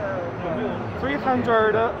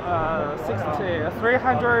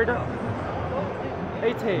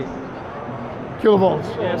 380 kilovolts.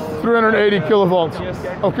 Yes. 380 kilovolts. Yes.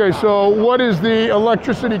 Okay, so what is the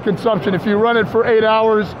electricity consumption? If you run it for 8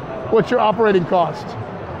 hours, what's your operating cost?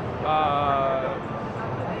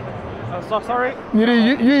 Sorry? 你的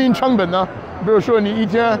运营成本呢？比如说你一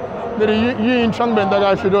天你的运营成本大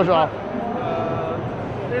概是多少？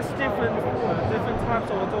 There's different types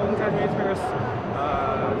of ozone generators.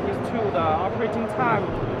 Is to the operating time.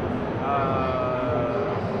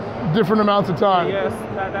 Different amounts of time. Yes,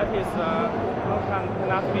 that is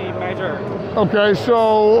cannot be measured. Okay,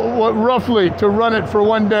 so what roughly to run it for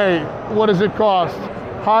 1 day? What does it cost?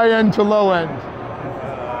 High end to low end.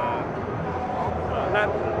 That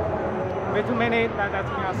way too many. That's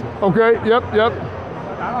me. Okay, yep.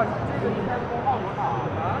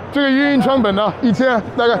 这个运营成本呢？一天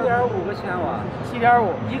大概7.5个千瓦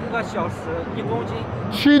，7.5，1个小时1公斤。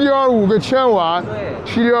7.5个千瓦，对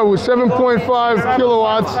，7.5 7.5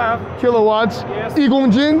 kilowatts， 1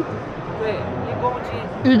公斤。对，1公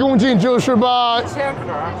斤。1公斤就是把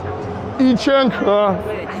1000克。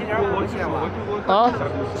对，7.5个千瓦。啊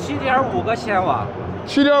？7.5个千瓦。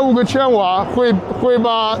7.5个千瓦会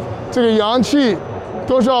把这个氧气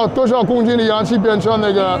多少公斤的氧气变成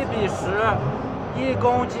那个？ 1比10，1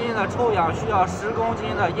公斤的臭氧需要10公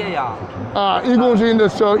斤的液氧。1公斤的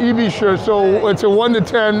时候1比10 ，so it's a 1 to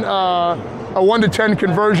 10 a 1 to 10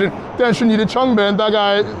 conversion。但是你的成本大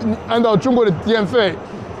概按照中国的电费，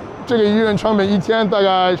这个运营成本一天大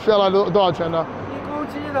概需要多少钱呢？1公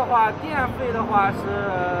斤的话，电费的话是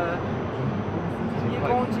1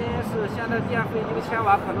公斤是现在电费1个千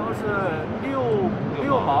瓦可能是6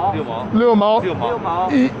毛。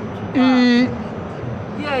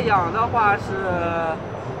液氧的话是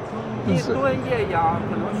1吨液氧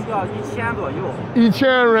可能需要1000左右。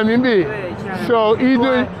1000人民币。对，1000。So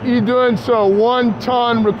一吨 so 1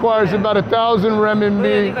 ton requires about 1000 renminbi.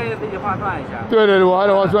 对，你可以自己换算一下。对，我还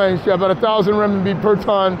得换算一下 about 1000 renminbi per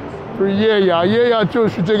ton for 液氧。液氧就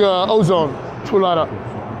是这个 ozone 出来的。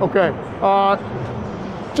OK，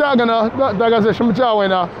 价格呢？大概在什么价位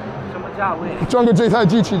呢？什么价位？装个这台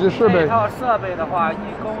机器的设备。这套设备的话，1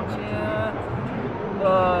公斤。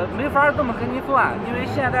 没法这么跟你算，因为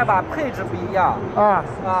现在吧配置不一样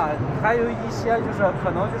还有一些就是可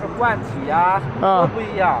能就是罐体呀都不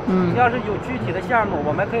一样。要是有具体的项目，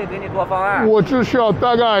我们可以给你做方案。我只需要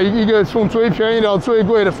大概一个从最便宜到最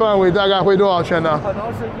贵的范围，大概会多少钱呢？可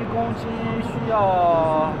能是1公斤需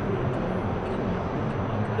要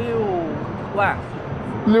6万。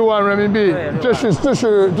6万人民币，这是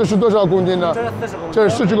多少公斤呢？这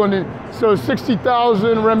是40公斤。So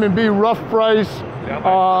 60,000 renminbi rough price.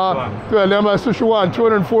 对，240万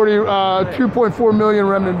 ，2.4 million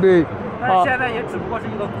renminbi。但是现在也只不过是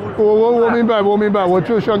一个估值。我明白，我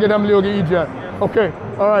就想给他们留个意见。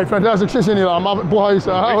OK，all right, fantastic， 谢谢你了，不好意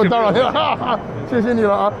思啊，我打扰你了，谢谢你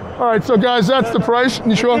了啊。All right, so guys, that's the price。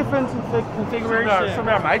你说。Different configuration， 顺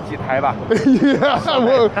便买几台吧。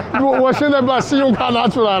我现在把信用卡拿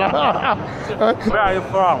出来了。Where are you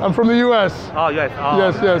from? I'm from the U.S. Oh, yes.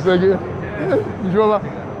 Yes, thank you. 你说吧。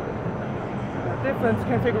 Different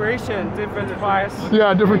configuration, different price.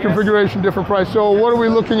 Yeah, different configuration, different price. So what are we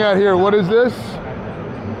looking at here? What is this?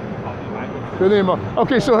 Belimo.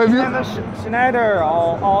 Okay, so have you? Schneider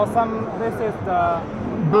or some. This is the.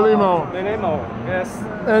 Belimo. Belimo. Yes.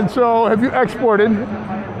 And so, have you exported?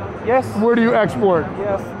 Yes. Where do you export?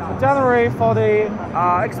 Yes. Generally, for the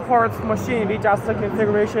export machine, we just the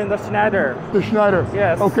configuration the Schneider. The Schneider.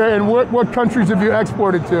 Yes. Okay, and what countries have you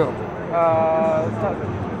exported to?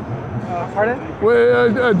 Pardon?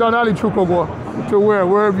 到哪里出口过? To where?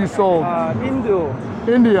 Where have you sold?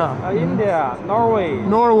 India. India,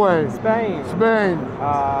 Norway. Spain.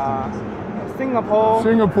 Singapore.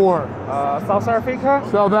 South Africa.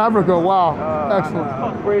 Wow.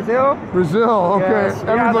 Excellent. Brazil. Okay. Yes.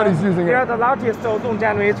 Everybody's using it. We are the largest ozone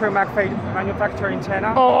generator manufacturer in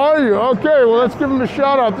China. Oh, are you? Okay. Well, let's give them a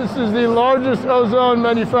shout out. This is the largest ozone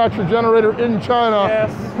manufacturer generator in China.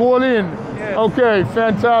 Yes. Guilin. Yes. Okay.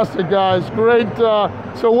 Fantastic, guys. Great.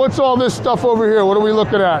 So what's all this stuff over here? What are we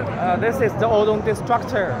looking at? This is the ozone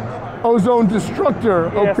destructor. Ozone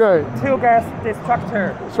destructor. Yes. Okay. Tear gas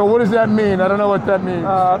destructor. So what does that mean? I don't know what that means.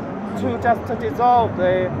 To dissolve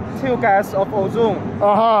the tear gas of ozone.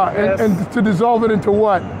 Yes. And to dissolve it into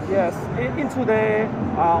what? Yes, into the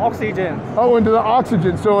oxygen. Oh, into the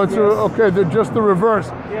oxygen. So it's okay. They're just the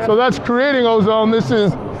reverse. Yes. So that's creating ozone. This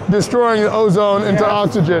is destroying the ozone into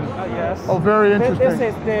oxygen. Yes. Oh, very interesting. This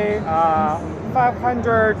is the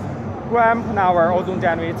 500 gram per hour ozone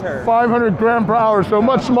generator. 500 gram per hour, so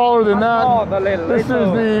much smaller than that. This is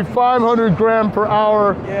the 500 gram per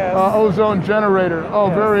hour ozone generator. Oh,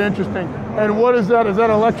 very interesting. And what is that? Is that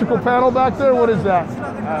an electrical panel back there? What is that?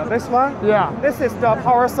 This one? Yeah. This is the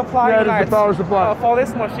power supply unit. Yeah, it is the power supply. For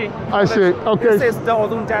this machine. I see. Okay. This is the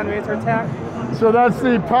ozone generator tank. So that's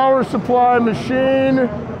the power supply machine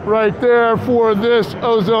right there for this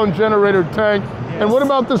ozone generator tank. Yes. And what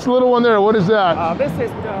about this little one there? What is that? This is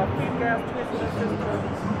the feed gas treatment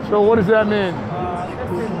system. So what does that mean?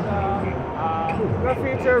 This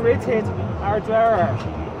is the refrigerated air dryer.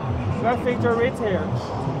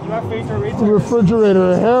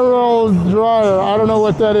 Refrigerator, hair dryer. I don't know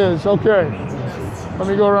what that is. Okay. Let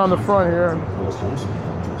me go around the front here.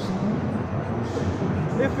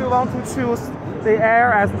 If you want to choose the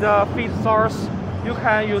air as the feed source, you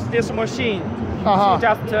can use this machine to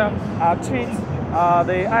just treat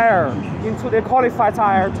the air into the qualified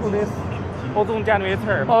air to this ozone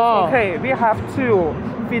generator. Okay, we have two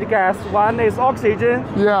feed gas. One is oxygen.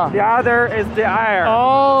 Yeah. The other is the air.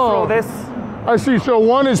 So this. I see. So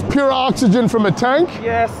one is pure oxygen from a tank.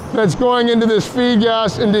 Yes. That's going into this feed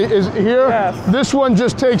gas is here. Yes. This one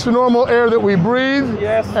just takes the normal air that we breathe.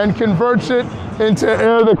 Yes. And converts it into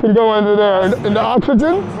air that can go into there. Into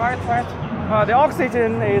oxygen. Right. The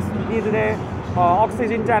oxygen is in the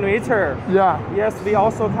oxygen generator. Yeah. Yes. We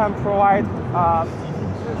also can provide.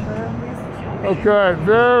 Okay.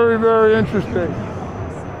 Very, very interesting.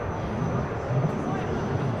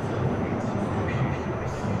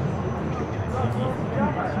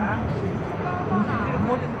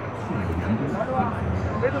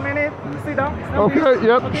 Wait a minute, sit down. Okay,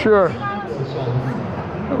 yep, sure.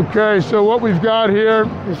 Okay, so what we've got here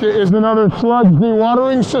is another sludge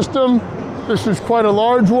dewatering system. This is quite a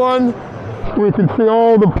large one. We can see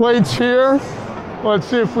all the plates here. Let's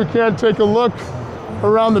see if we can't take a look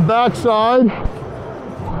around the back side.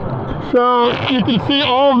 So you can see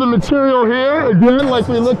all of the material here, again, like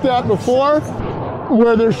we looked at before,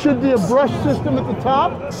 where there should be a brush system at the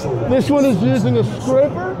top. This one is using a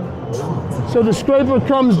scraper. So the scraper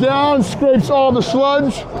comes down, scrapes all the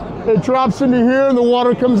sludge, it drops into here, and the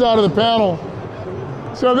water comes out of the panel.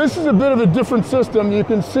 So this is a bit of a different system. You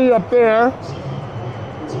can see up there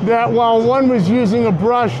that while one was using a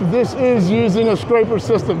brush, this is using a scraper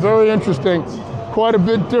system. Very interesting. Quite a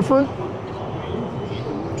bit different.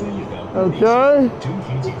 Okay.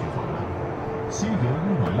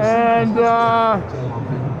 And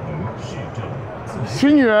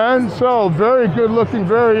Xingyuan, so very good looking,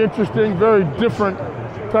 very interesting, very different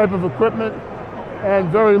type of equipment, and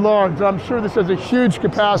very large. I'm sure this has a huge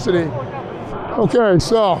capacity. Okay,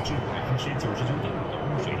 so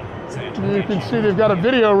you can see they've got a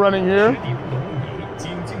video running here.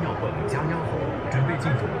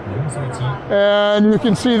 And you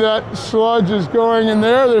can see that sludge is going in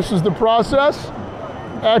there. This is the process.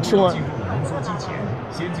 Excellent.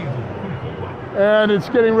 And it's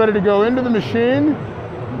getting ready to go into the machine.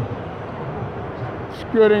 It's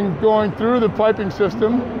going through the piping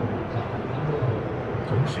system.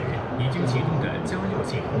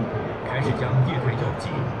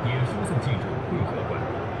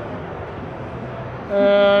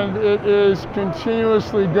 And it is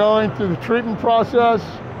continuously going through the treatment process.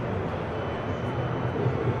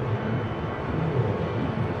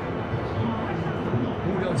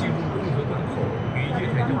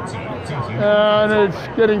 And it's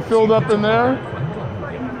getting filled up in there.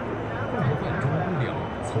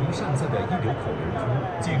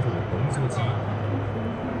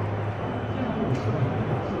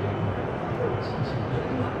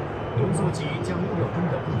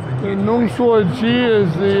 The Nongsuoji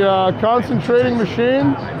is the concentrating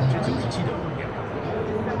machine.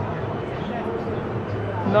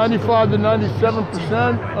 95 to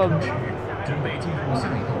 97% of.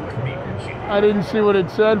 I didn't see what it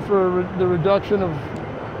said for the reduction of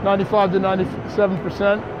 95 to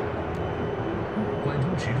 97%.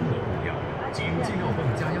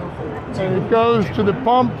 And it goes to the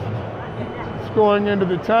pump. It's going into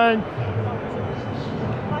the tank.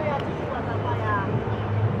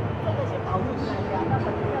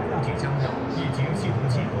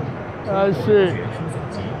 I see.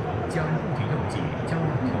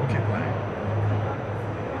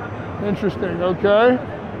 Interesting, okay.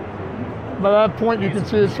 By that point, you can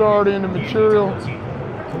see it's already in the material.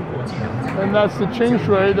 And that's the Qing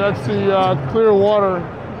shui, that's the clear water.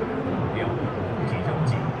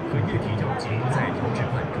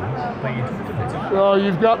 So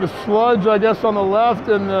you've got the sludge, I guess, on the left,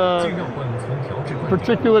 and the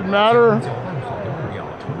particulate matter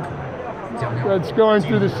that's going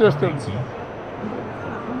through the system.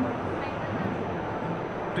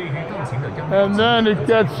 And then it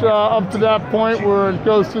gets up to that point where it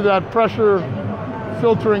goes through that pressure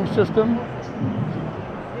filtering system.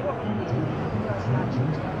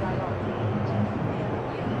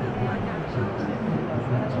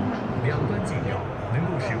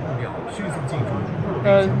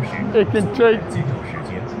 And it can take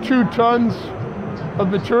 2 tons of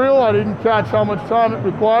material. I didn't catch how much time it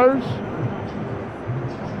requires.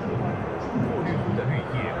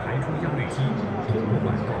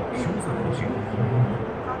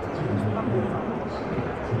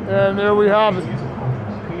 And there we have it.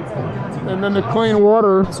 And then the clean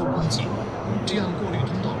water.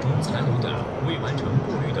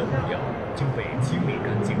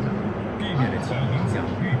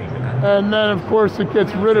 And then, of course, it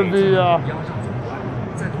gets rid of the...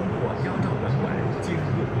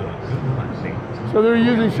 so they're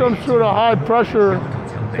using some sort of high pressure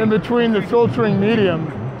in between the filtering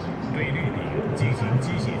medium.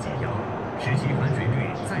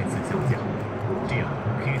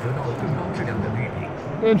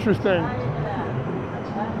 Interesting.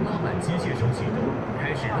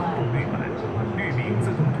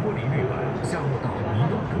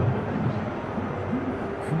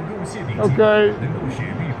 Okay.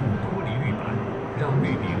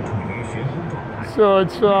 So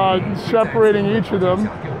it's separating each of them,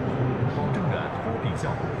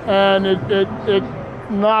 and it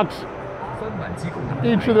knocks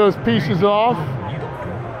each of those pieces off.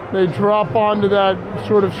 They drop onto that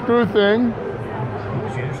sort of screw thing,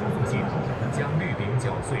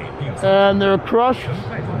 and they're crushed,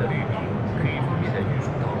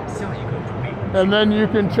 and then you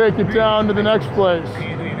can take it down to the next place.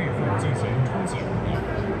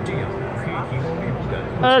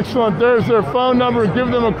 Excellent. There's their phone number.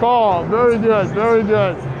 Give them a call. Very good. Very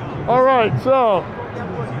good. All right. So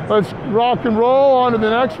let's rock and roll on to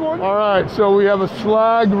the next one. All right. So we have a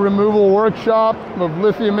slag removal workshop of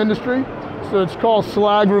lithium industry. So it's called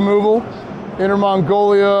slag removal. Inner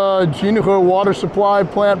Mongolia Jinhe water supply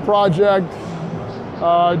plant project.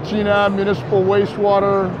 Jinan municipal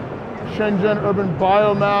wastewater. Shenzhen urban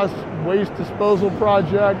biomass waste disposal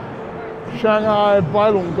project. Shanghai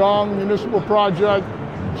Bailonggang municipal project.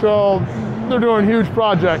 So they're doing huge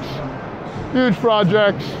projects. Huge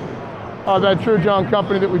projects. That Zhejiang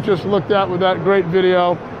company that we just looked at with that great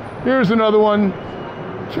video. Here's another one.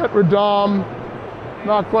 Chetradam.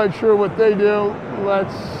 Not quite sure what they do.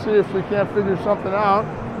 Let's see if we can't figure something out.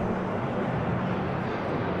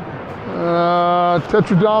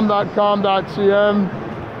 Tetradam.com.cm.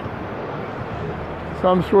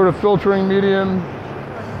 Some sort of filtering medium.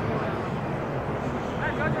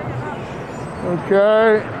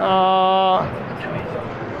 Okay,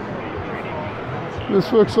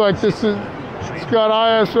 this looks like this is, it's got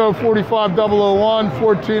ISO 45001,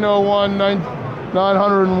 1401,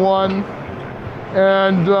 901,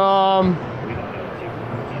 and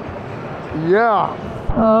yeah,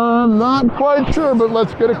 I'm not quite sure, but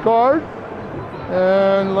let's get a card,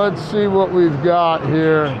 and let's see what we've got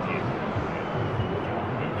here.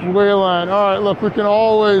 Wayland, all right, look, we can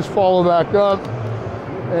always follow back up.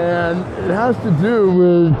 And it has to do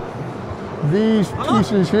with these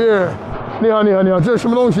pieces here. 你好，你好，你好，这是什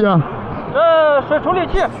么东西啊？水处理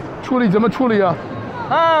器。处理怎么处理啊？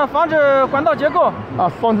防止管道结构。啊，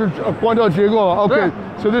防止管道结构。Okay,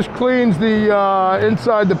 so this cleans the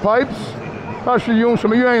inside the pipes. 它是用什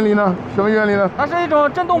么原理呢？什么原理呢？它是一种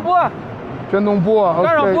震动波。震动波。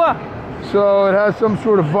干扰波。So it has some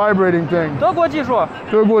sort of vibrating thing. 德国技术。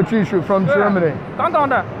德国技术 from Germany. 刚刚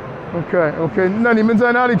的。OK， 那你们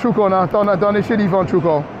在哪里出口呢？到哪些地方出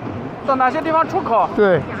口？到哪些地方出口？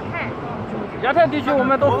对，亚太地区我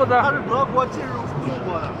们都负责。它是德国进入中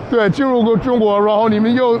国的。对，进入过中国，然后你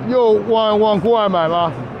们又往国外买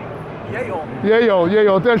吗？也有，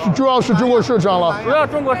但是主要是中国市场了。主要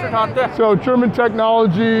中国市场，对。So German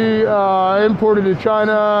technology imported to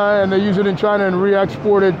China, and they use it in China and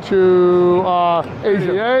re-export it to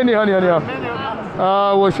Asia. 哎，你好。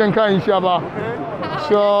我先看一下吧。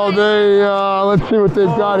So they, let's see what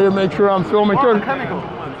they've got here, make sure I'm filming.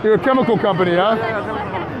 You're a chemical company, huh?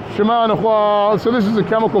 So this is a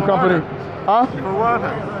chemical company. Huh?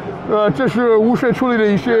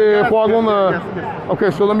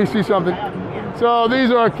 Okay, so let me see something. So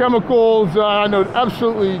these are chemicals, I know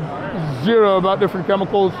absolutely zero about different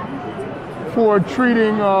chemicals for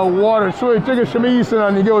treating water. 所以这个什么意思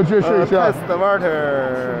呢？你给我解释一下。Test the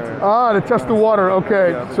water. To test the water.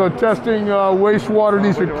 Okay, so testing wastewater.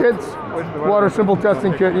 These are kits. Water simple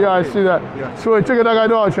testing kit. Yeah, I see that. 所以这个大概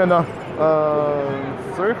多少钱呢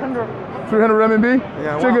？300 RMB.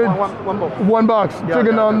 这个$1. 这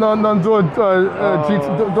个能做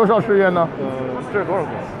多少实验呢？这多少个？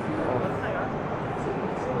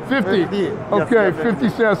 50. 50. Okay, Yes, 50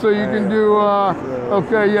 cents. So you can do,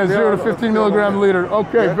 okay, yeah, 0 to 15 milligram liter.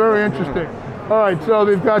 Okay, very interesting. All right, so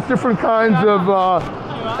they've got different kinds of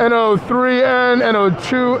NO3N,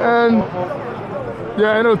 NO2N.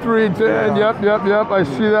 Yeah, NO3 to N. Yep. I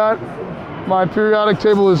see that. My periodic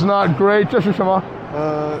table is not great. 这是什么?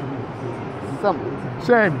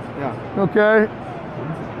 Same. Yeah. Okay.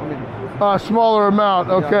 Smaller amount.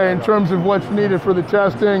 Okay, in terms of what's needed for the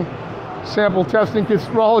testing, sample testing kits.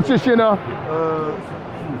 然后这些呢？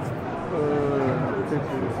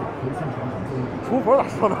厨佛咋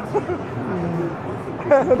说的？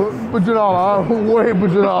不知道了啊，我也不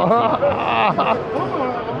知道。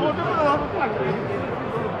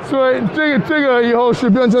所以这个以后是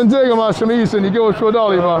变成这个吗？什么意思？你给我说道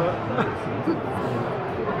理吧。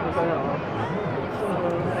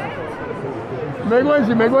没关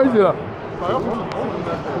系的。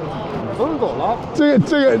走了。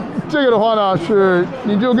这个的话呢，是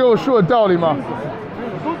你就给我说道理嘛。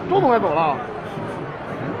周总也走了。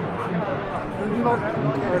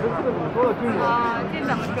这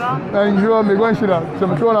怎么说？你说没关系的，怎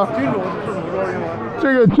么说呢？金种是怎么说的吗？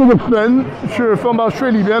这个粉是放到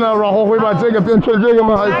水里边呢，然后会把这个变成这个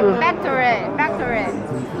吗？还是 ？Factory。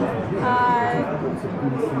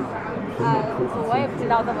我也不知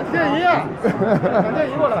道怎么说。电仪，把电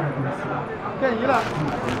仪过来。电仪了。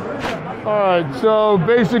All right, so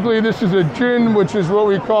basically this is a gin, which is what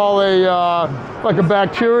we call a like a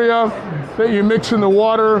bacteria that you mix in the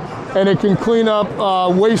water, and it can clean up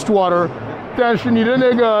wastewater. 但是你的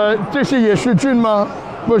那个这些也是gin吗？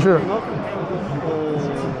不是。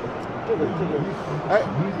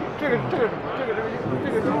这个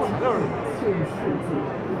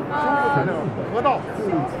河道。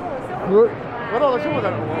河道的生物在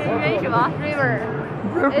什么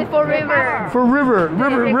 ？River。For river. For river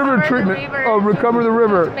treatment. Oh, recover the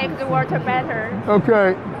river. To make the water better.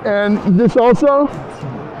 Okay, and this also?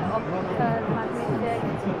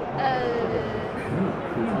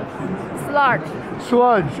 Sludge.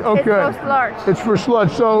 Sludge. Okay. It's for sludge. It's for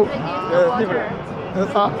sludge. So.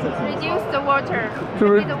 Reduce the water.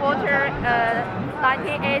 Reduce the water.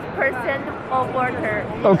 98% of water.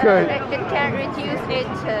 Okay. It can reduce it.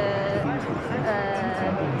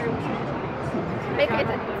 Make it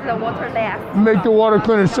the water less. Make the water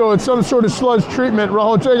cleaner. So it's some sort of sludge treatment. 然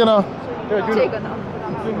后这个呢？这个呢？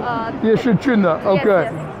也是菌的。Okay.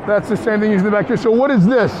 Yes. That's the same thing using the bacteria. So what is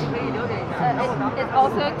this? It's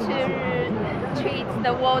also to treat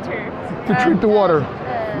the water. To treat the water.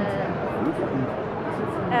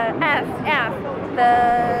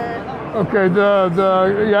 Okay,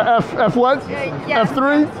 F what? Yeah.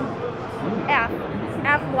 F3?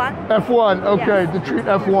 F1. F1, okay, Yeah. to treat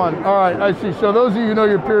F1. All right, I see. So those of you who know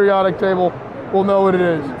your periodic table will know what it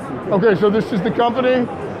is. Okay, so this is the company.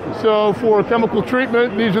 So for chemical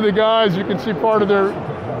treatment, these are the guys. You can see part of their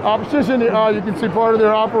opposition. You can see part of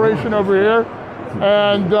their operation over here.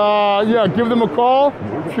 And yeah, give them a call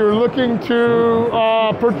if you're looking to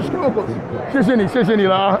purchase chemicals. 谢谢你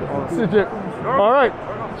了，谢谢。All right,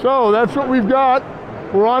 so that's what we've got.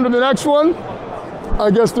 We're on to the next one. I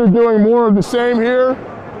guess they're doing more of the same here.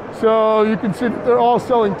 So you can see that they're all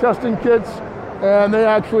selling testing kits, and they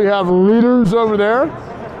actually have readers over there.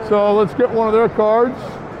 So let's get one of their cards.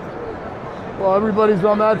 While everybody's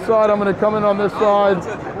on that side, I'm going to come in on this side.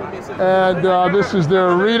 And this is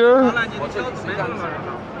their reader.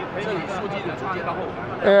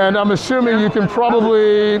 And I'm assuming you can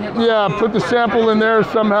probably, put the sample in there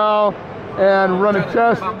somehow and run a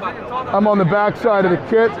test. I'm on the back side of the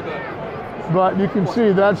kit, but you can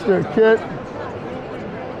see that's their kit.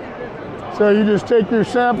 So you just take your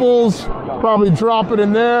samples, probably drop it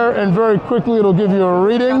in there, and very quickly it'll give you a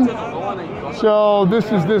reading. So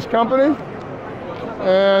this is this company.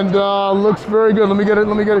 And looks very good. Let me get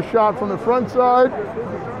a shot from the front side.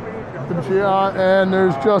 And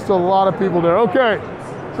there's just a lot of people there. Okay,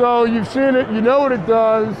 so you've seen it, you know what it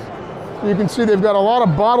does. You can see they've got a lot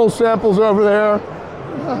of bottle samples over there.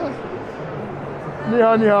 Ni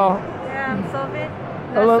hao. Yeah, I'm Sophie.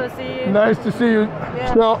 Hello. Nice to see you. Nice to see you.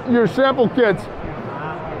 Yeah. So your sample kits.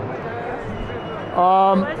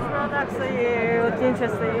 Which products are you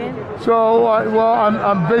interested in? So, well,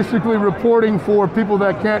 I'm basically reporting for people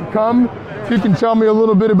that can't come. If you can tell me a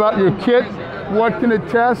little bit about your kit, what can it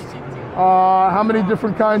test? How many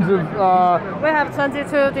different kinds of? We have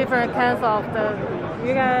 22 different kinds of the.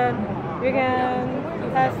 You can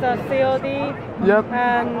test the COD. Yep.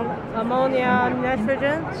 And ammonia,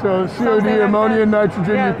 nitrogen. So COD, ammonia,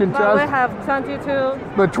 nitrogen, you can test. We have 22.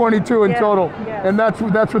 But 22 in total. Yeah. And that's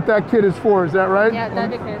what that kit is for. Is that right? Yeah,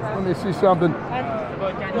 that's the kit. Let me see something. And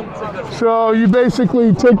So you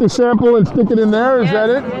basically take the sample and stick it in there, is that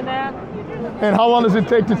it? In there. And how long does it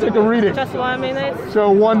take to take a reading? Just 1 minute.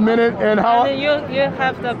 So 1 minute, and how? And you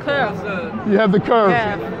have the curve. You have the curve.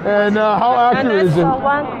 Yeah. And how accurate is it?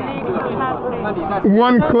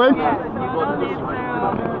 One click? Yeah. You don't need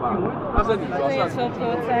to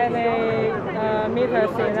put any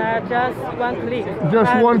meters in there, just one click.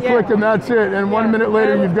 Just one click and that's it. And 1 minute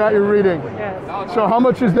later you've got your reading. Yes. So how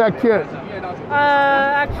much is that kit?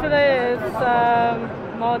 Actually, it's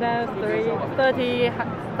more than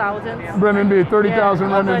 30,000 renminbi, 30,000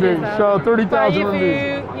 renminbi. So 30,000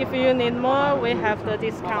 renminbi. If you need more, we have the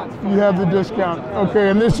discount. You have the discount. Okay,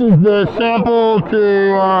 and this is the sample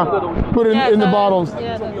to put in the bottles.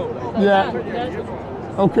 Yeah.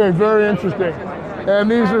 Okay, very interesting. And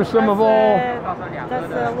these are some of all. That's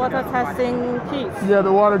the water testing kits. Yeah,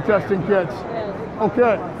 the water testing kits. Yes.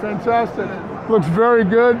 Okay, fantastic. Looks very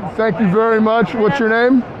good. Thank you very much. What's your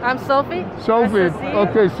name? I'm Sophie. Sophie.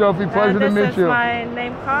 Okay, Sophie. Pleasure to meet you. This is my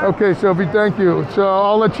name card. Okay, Sophie. Thank you. So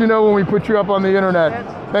I'll let you know when we put you up on the internet.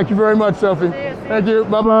 Yes. Thank you very much, Sophie. Thank you.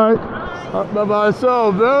 Bye bye. Bye bye.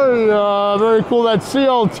 So very cool. That's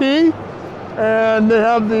CLT, and they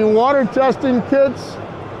have the water testing kits.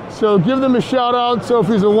 So give them a shout out.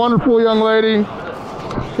 Sophie's a wonderful young lady.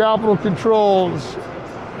 Capital Controls.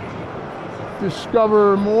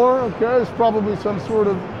 Discover more. Okay, it's probably some sort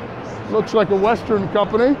of, looks like a Western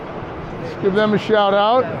company. Let's give them a shout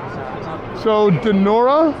out. So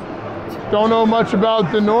Denora. Don't know much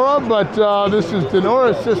about Denora, but this is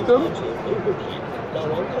Denora system.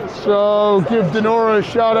 So give Denora a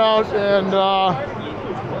shout out, and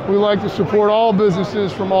we like to support all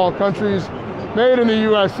businesses from all countries. Made in the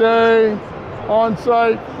USA,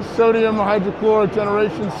 on-site sodium hydrochloric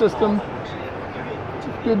generation system.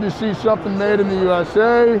 Good to see something made in the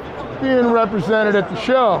USA being represented at the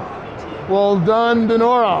show. Well done,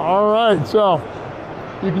 Denora. All right, so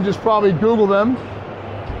you can just probably Google them.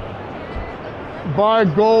 Buy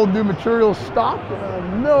gold, new material stock. I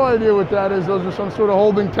have no idea what that is. Those are some sort of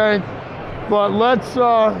holding tank. But let's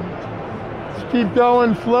keep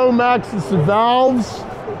going. Flowmax is the valves.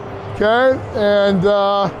 Okay, and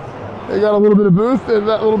they got a little bit of booth. And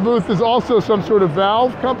that little booth is also some sort of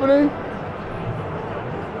valve company.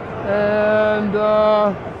 And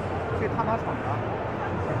I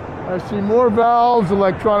see more valves,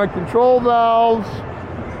 electronic control valves.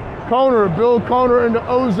 Koner, Bill Koner into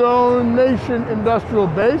Ozone Nation Industrial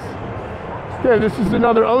Base. Okay, this is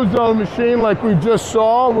another ozone machine like we just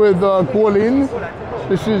saw with Guolin.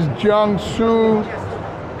 This is Jiangsu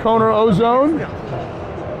Koner Ozone.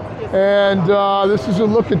 And this is a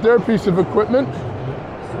look at their piece of equipment.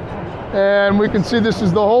 And we can see this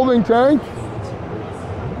is the holding tank.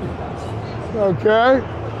 Okay.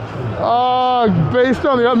 Based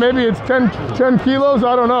on the, maybe it's 10 kilos,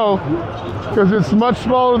 I don't know. Because it's much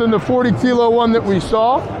smaller than the 40 kilo one that we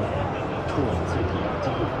saw.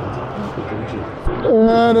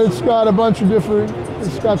 And it's got a bunch of different,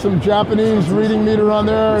 it's got some Japanese reading meter on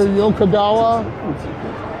there, Yokogawa,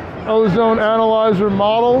 ozone analyzer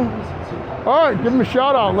model. All right, give them a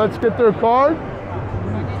shout out. Let's get their card.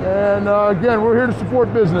 And again, we're here to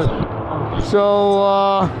support business.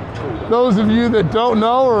 So those of you that don't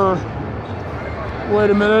know, or wait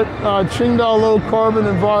a minute, Qingdao Low Carbon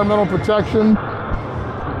Environmental Protection.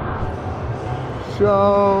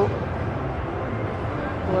 So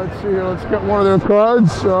let's see here, let's get one of their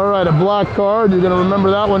cards. All right, a black card. You're gonna remember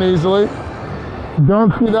that one easily.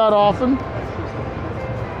 Don't see that often.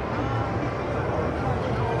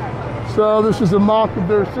 So this is a mock of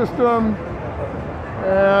their system,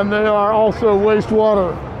 and they are also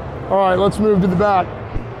wastewater. All right, let's move to the back.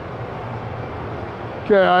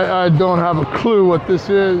 Okay, I don't have a clue what this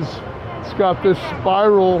is. It's got this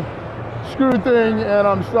spiral screw thing, and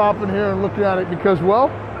I'm stopping here and looking at it because, well,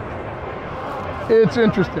 it's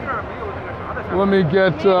interesting. Let me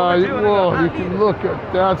get, whoa, you can look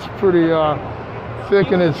at, that's pretty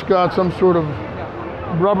thick, and it's got some sort of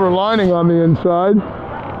rubber lining on the inside.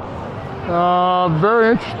 Very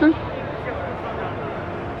interesting.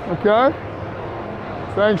 Okay.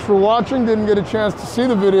 Thanks for watching. Didn't get a chance to see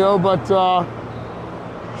the video, but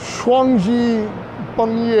Shuangji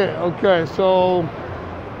Bengye. Okay, so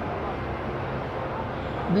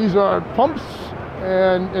these are pumps,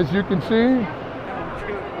 and as you can see,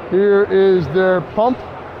 here is their pump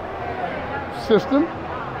system.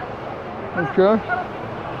 Okay.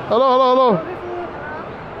 Hello, hello, hello.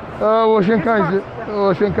 我先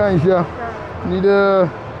看一下你的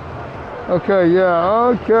Okay,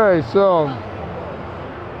 yeah, okay, so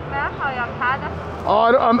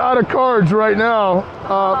I'm out of cards right now,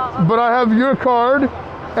 but I have your card,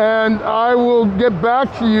 and I will get back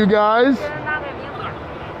to you guys.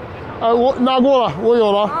 我拿过了，我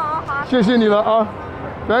有了，谢谢你了啊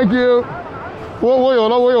 ，Thank you。我有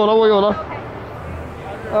了。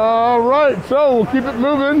All right, so we'll keep it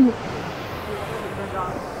moving.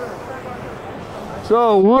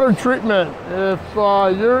 So water treatment. If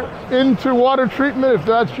you're into water treatment, if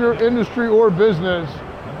that's your industry or business,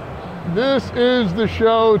 this is the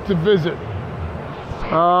show to visit.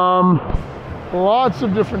 Lots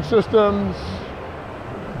of different systems.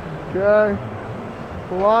 Okay.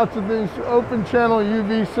 Lots of things. Open channel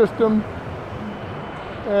UV system.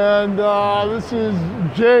 And this is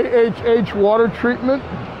JHH water treatment.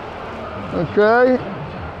 Okay.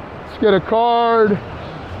 Let's get a card.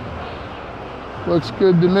 Looks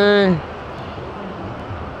good to me.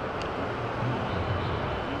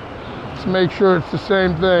 Let's make sure it's the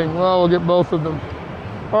same thing. Well, we'll get both of them.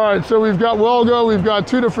 All right, so we've got WellGo. We've got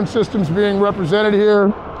two different systems being represented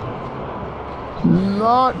here.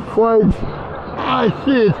 Not quite. I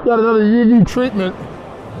see it's got another UV treatment.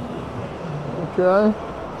 Okay.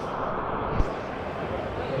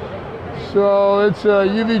 So it's a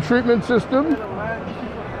UV treatment system.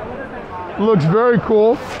 Looks very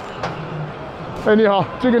cool. 哎，你好，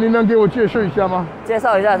这个您能给我介绍一下吗？介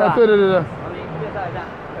绍一下是吧？对。我给你介绍一下，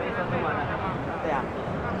可以说中文的。对呀。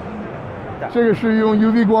这个是用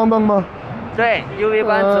UV 光灯吗？对 ，UV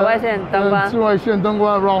光、紫外线灯光。紫外线灯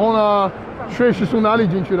光，然后呢，水是从哪里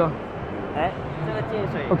进去的？哎，这个进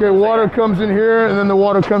水。Okay, water comes in here, and then the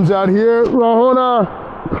water comes out here. 然后呢，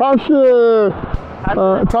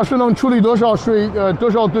它是能处理多少水？多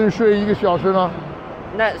少吨水一个小时呢？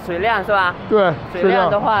那水量是吧？对，水量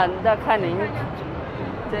的话，要看您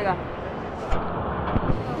这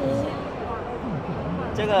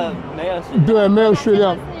个没有水。对，没有水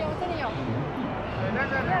量。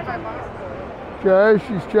Okay,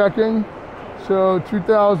 she's checking. So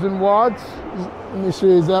 2,000 watts. Let me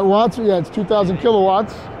see, is that watts? Yeah, it's 2,000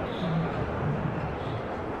 kilowatts.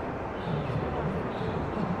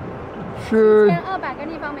 Should 7200个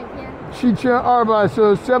立方每天。7200,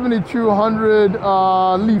 so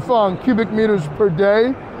 7,200 立方 cubic meters per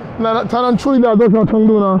day. 那它能处理到多少程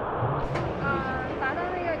度呢？达到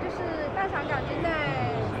那个就是大肠杆菌在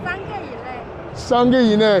3个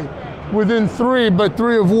以内。Within 3, but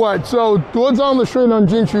 3 of what? So 多脏的水能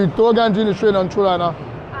进去，多干净的水能出来呢？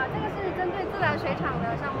这个是针对自然水厂的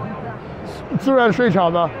项目用的。自然水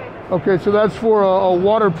厂的。Okay, so that's for a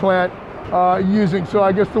water plant using. So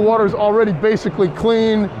I guess the water is already basically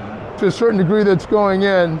clean to a certain degree that's going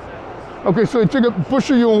in. Okay, so 这个不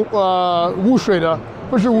是用污水的，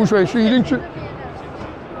不是污水，是已经去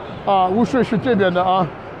污水是这边的啊。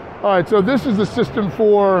All right, so this is the system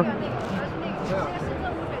for.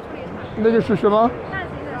 那个是什么？大型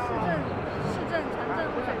的市政城镇污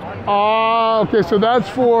水处理。Okay, so that's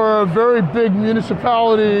for a very big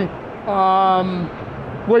municipality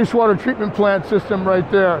wastewater treatment plant system right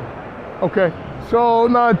there. Okay, so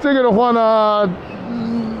那这个的话呢，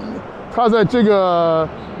它在这个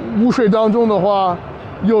污水当中的话，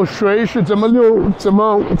有水是怎么流？怎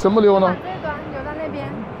么流呢？这端流到那边，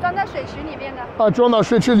装在水池里边的。装到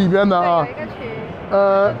水池里边的啊。有一个渠。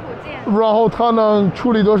然后它能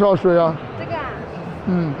处理多少水啊？这个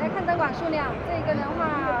来看灯管数量，这个的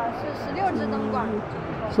话是16支灯管。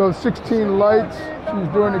So 16 lights. She's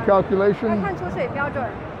doing the calculation. 看出水标准。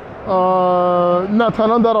那它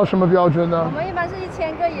能达到什么标准呢？我们一般是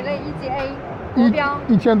1000个以内1级A 国标。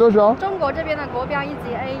1000多少？中国这边的国标1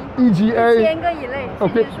级A。1级A。1000个以内细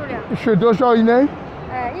菌数量。是多少以内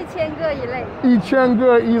？1000个以内。1000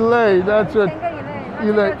个以内 ，That's a 1000个以内。那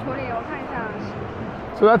这个处理我看一下。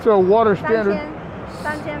So that's a water standard.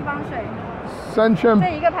 3000方水。3000。这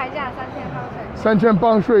一个排架3000方水。3000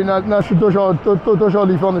方水，那是多少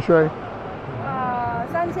立方的水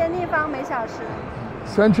？3000立方每小时。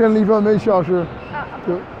3000立方每小时。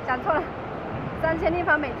讲错了，3000立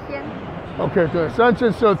方每天。Okay, good. So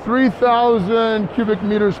 3,000 cubic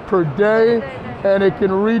meters per day, and it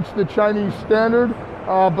can reach the Chinese standard,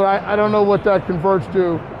 but I don't know what that converts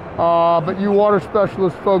to. But you water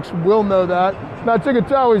specialist folks will know that. 那这个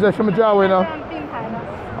价位在什么价位呢？并排的。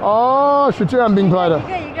是这样并排的。一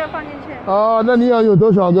个一个放进去。那你要有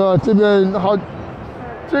多少个？这边好，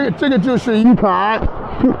这个就是一排。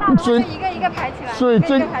所以一个一个排起来。所以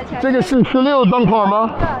这个是16灯泡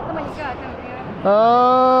吗？这么一个。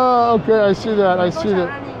Okay, I see that. I see that.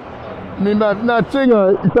 明白。那这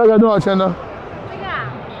个大概多少钱呢？这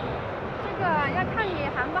个要看你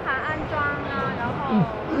含不含安装啊，然后。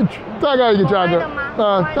大概一个价格。不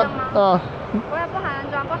要不含安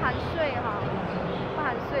装，不含税哈，不含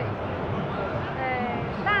税。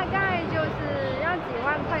大概就是要结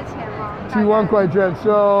万块钱了。几万块钱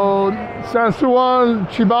 ，so 30万、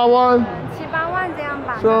7、8万。7、8万这样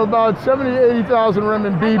吧。So about 70,000 to 80,000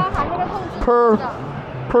 RMB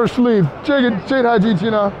per sleeve。这台机器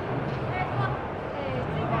呢？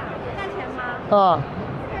价钱吗？啊。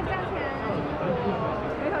这个价钱我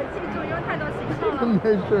没有记住，因为太多型号了。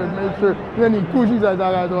没事。那你估计在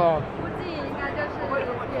大概多少？估计应该就是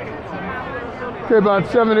也是7、8万。Okay, about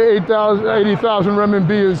 70,000 to 80,000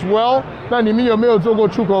 RMB as well。那你们有没有做过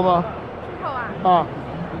出口吗？出口啊？啊。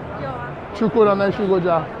有啊。出口到哪些国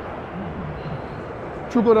家？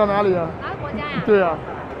出口到哪里啊？哪个国家呀？对啊。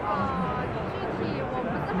具体我不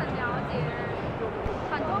是很了解，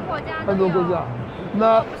很多国家都有。很多国家。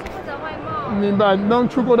那不是负责外贸。明白，能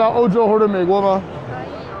出口到欧洲或者美国吗？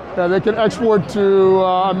可以。Yeah, they can export to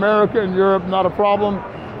America and Europe, not a problem.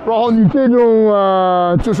 然后你这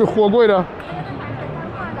种就是货柜的。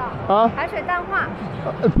啊？海水淡化。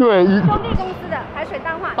对。兄弟公司的海水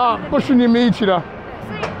淡化。啊，不是你们一起的。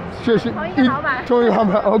谢谢。同一个老板。同一个老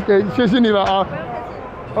板 ，OK， 谢谢你了啊。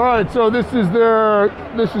All right, so this is the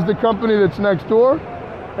company that's next door,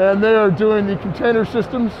 and they are doing the container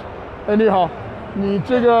systems. 哎，你好，你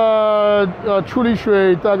这个处理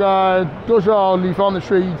水大概多少立方的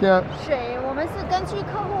水一天？水我们是根据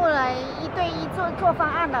客户来1对1做方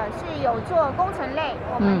案的，是有做工程类。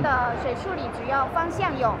我们的水处理主要方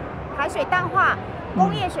向有海水淡化、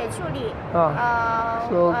工业水处理，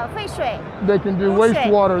废水。They can do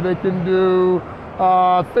wastewater. They can do.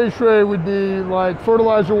 废水 would be like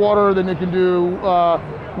fertilizer water. Then they can do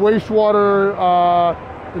wastewater.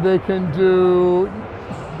 They can do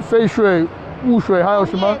废水、污水，还有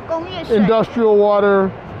什么？工业水 ？Industrial water。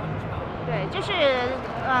对，就是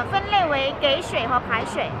分类为给水和排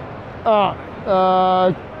水。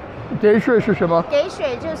给水是什么？给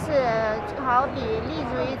水就是好比例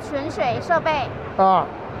如于纯水设备。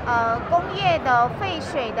工业的废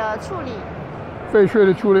水的处理。废水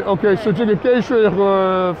的处理 ，OK， 所以这个给水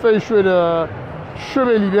和废水的设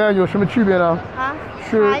备里边有什么区别呢？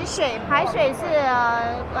排水是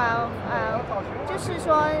就是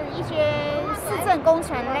说一些市政工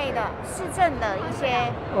程类的市政的一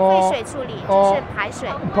些废水处理，就是排水。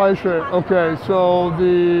排水 ，OK， so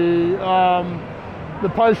the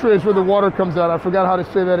排水 is where the water comes out. I forgot how to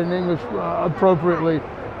say that in English appropriately.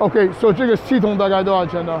 OK， so 这个系统大概多少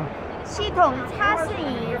钱呢？系统它是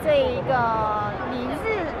以这个你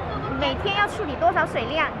每天要处理多少水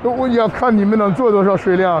量？我也要看你们能做多少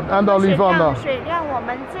水量，按照立方的。水量我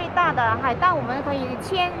们最大的海带我们可以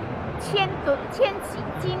千斤，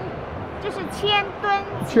就是1000吨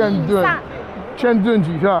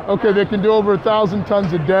以上。OK, they can do over 1,000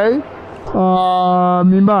 tons a day.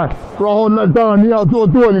 明白。然后那当然你要做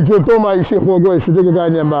多，你就多买一些货柜，是这个概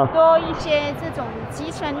念吧？多一些这种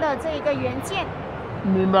集成的这个元件。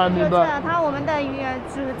明白。它我们的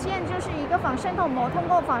主件就是一个仿渗透膜，通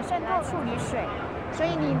过仿渗透处理水，所以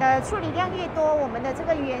你的处理量越多，我们的这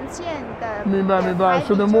个元件的。明白。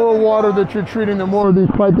So the more water that you're treating, the more of these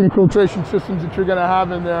piping filtration systems that you're going to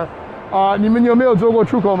have in there. 你们有没有做过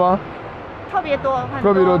出口吗？特别多，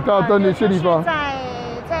到哪些地方？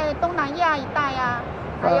在东南亚一带呀，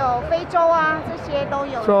还有非洲啊，这些都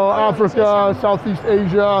有。So Africa, Southeast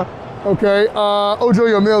Asia, OK. 欧洲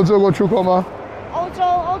有没有做过出口吗？欧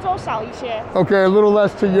洲少一些。OK, a little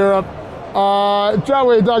less to Europe. 价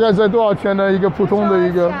位大概在多少钱呢？一个普通的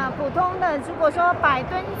一个。普通的，如果说100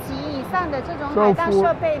吨级以上的这种海淡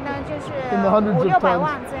设备呢，就是500-600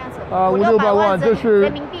万这样子。500-600万，这是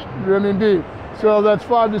人民币。So that's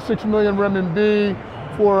 5 to 6 million RMB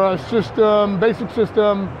for a system, basic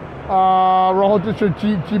system. 然后这是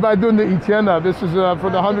几百吨的一天的。This is for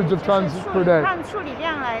the hundreds of tons per day. 按处理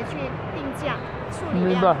量来去定价。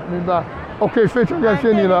明白。OK， 非常感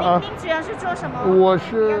谢你了啊！您主要是做什么？我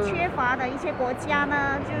是比较缺乏的一些国家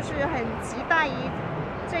呢，就是很亟待于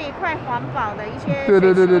这一块环保的一些。对。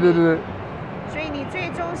所以你最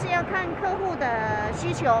终是要看客户的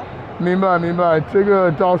需求。明白。这个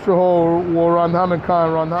到时候我让他们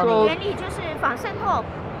看，让他们。原理就是仿渗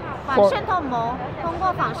透膜，通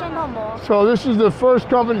过仿渗透膜。So this is the first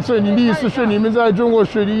company. 所以你的意思是你们在中国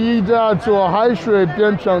是第一家做海水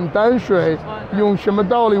变成淡水，用什么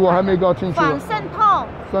道理我还没搞清楚。仿渗透。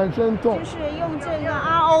就是用这个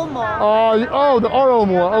RO 膜。the RO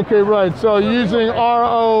膜。Okay, right. So using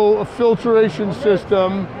RO filtration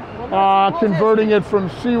system, converting it from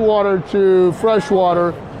seawater to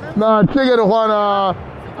freshwater. 那这个的话呢，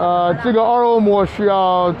这个 RO 膜需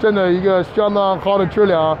要真的一个相当好的质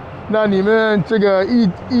量。那你们这个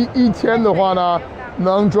一天的话呢，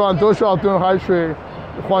能装多少吨海水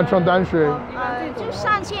换成淡水？就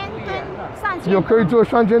上千3000。有可以做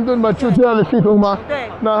3000吨吗？就这样的系统吗？对。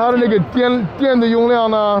那它的那个电的用量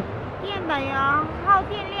呢？电的呀，耗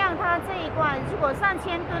电量它这一罐，如果上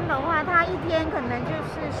1000吨的话，它一天可能就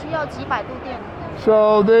是需要几百度电。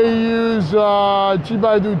So they use 几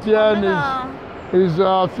百度电 is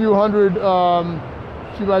a few hundred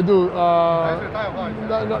几百度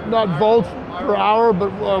not volts per hour, but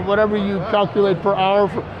whatever you calculate per hour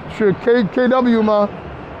是 kW 吗？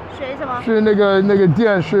什么？是那个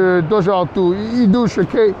电是多少度？一度是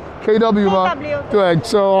kW 吗？对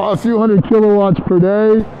 ，so a few hundred kilowatts per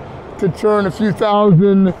day to turn a few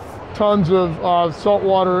thousand tons of salt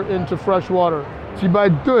water into fresh water。几百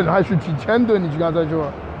吨还是几千吨？你刚才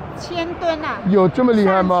说？1000吨啊！有这么厉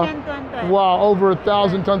害吗？1000吨，对。哇 ，over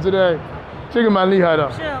 1,000 tons a day， 这个蛮厉害的。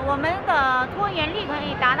是我们的脱盐率可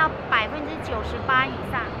以达到98%以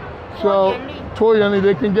上。So 脱盐率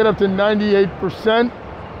they can get up to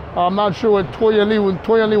 98%。I'm not sure what 脱盐率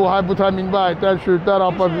我还不太明白，但是达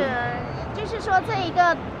到就是说这一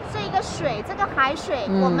个水，这个海水，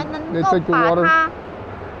我们能够把它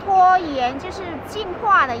脱盐，就是净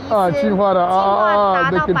化的意思。净化的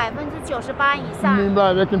达到98%以上。明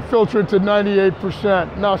白 ，they can filter to 98%，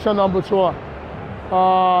 那相当不错。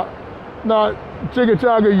那这个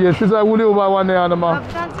价格也是在500-600万那样的吗？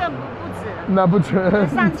那这不止。那不止。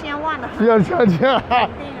上千万的。要上千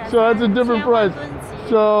 ，so that's a different price.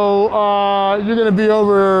 So you're going to be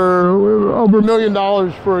over $1 million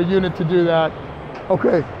for a unit to do that.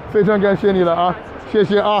 Okay, 非常感谢你了啊，谢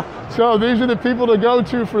谢啊。So these are the people to go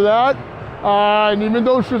to for that. 你们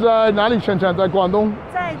都是在哪里生产？在广东？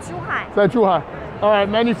在珠海。在珠海。All right,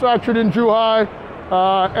 manufactured in 珠海。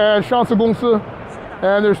上市公司。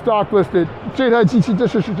And they're stock listed. 这台机器这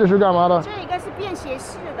是干嘛的？这一个是便携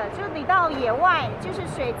式的，就是你到野外，就是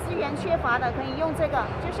水资源缺乏的，可以用这个，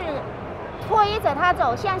就是拖着它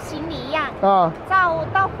走，像行李一样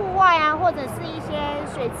到户外啊，或者是一些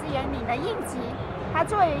水资源里的应急，它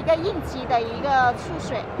作为一个应急的一个处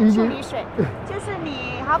理水，就是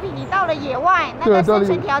你好比你到了野外，那个生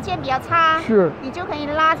存条件比较差，你就可以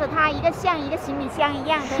拉着它，像一个行李箱一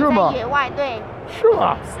样，可以在野外对。是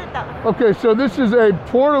吗？是的。Okay, so this is a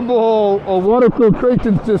portable water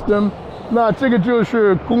filtration system. 那这个就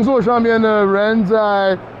是工作上面的人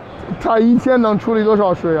他一天能处理多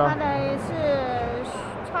少水啊？它的是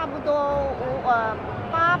差不多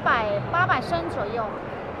800升左右。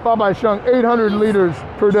800升，800 liters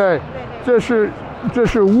per day。这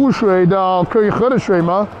是污水的可以喝的水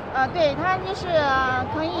吗？对，它就是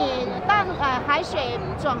可以海水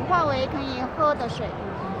转化为可以喝的水。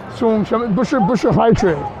从什么？不是海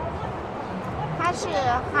水。它是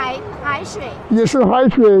海水。也是海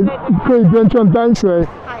水可以变成淡水。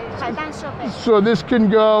海淡设备。So this can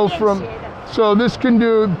go from. So this can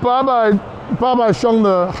do 800升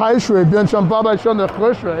的海水变成800升的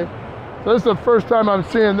河水。So this is the first time I'm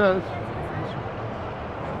seeing this.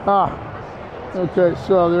 Okay,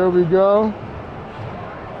 so there we go.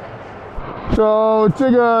 So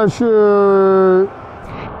这个是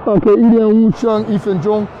OK 1.5升1分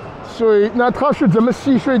钟，所以那它是怎么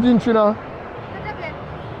吸水进去呢？在这边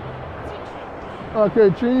OK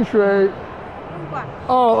进水。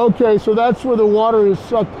Oh, okay, so that's where the water is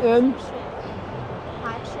sucked in.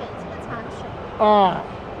 海水，这个长水。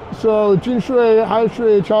So 进水、海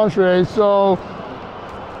水、长水。So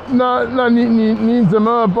那你怎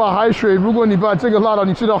么把海水？如果你把这个拉到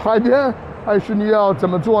你知道海边，还是你要怎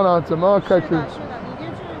么做呢？怎么开始？是的，你就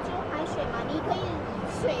海水嘛，你可以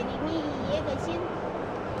也可以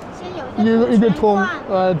先有一个桶，对。然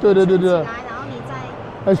后你再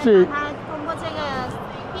把它通过这个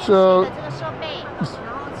便携的这个设备，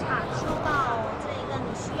然后产出到这个你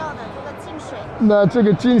需要的这个净水。那这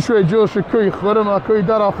个净水就是可以喝的吗？可以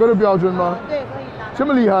达到喝的标准吗？对，可以达到。这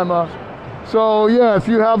么厉害吗？So yeah, if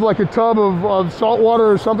you have like a tub of salt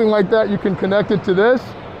water or something like that, you can connect it to this,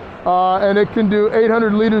 and it can do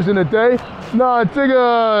 800 liters in a day. 那这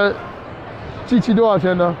个机器多少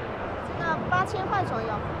钱呢？这个8000块左右。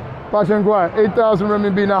8000块，8,000人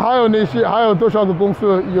民币。那还有多少个公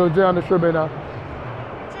司有这样的设备呢？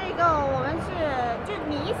这个我们就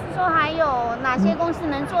你意思说还有哪些公司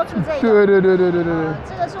能做出这个？对。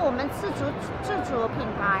这个是我们自主品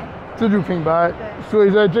牌。自主品牌，所以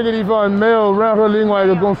在这个地方没有任何另外一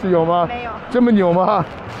个公司有吗？没有。这么牛吗？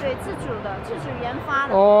对，自主研发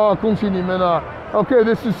的。哦，恭喜你们了。Okay,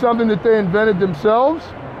 this is something that they invented themselves,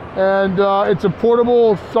 and it's a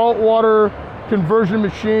portable saltwater conversion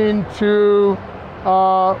machine to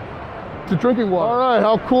drinking water. All right,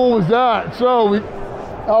 how cool was that?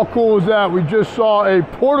 How cool was that? We just saw a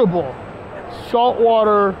portable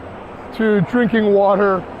saltwater to drinking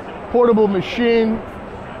water portable machine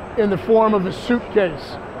in the form of a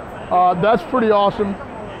suitcase. That's pretty awesome.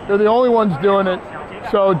 They're the only ones doing it,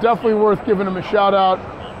 so definitely worth giving them a shout out.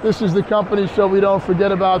 This is the company, so we don't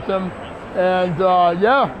forget about them. And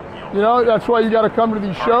yeah, you know, that's why you got to come to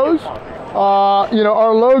these shows. You know,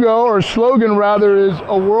 our logo, or slogan rather, is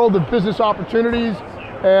a world of business opportunities,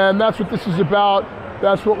 and that's what this is about.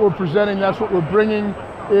 That's what we're presenting, that's what we're bringing,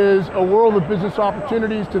 is a world of business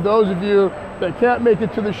opportunities to those of you that can't make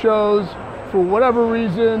it to the shows for whatever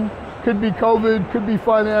reason. Could be COVID, could be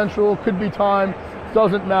financial, could be time,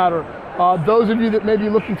 doesn't matter. Those of you that may be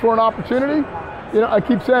looking for an opportunity, you know, I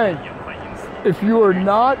keep saying, if you are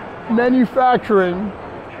not manufacturing,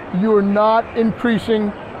 you are not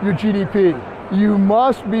increasing your GDP. You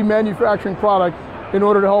must be manufacturing product in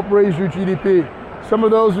order to help raise your GDP. Some of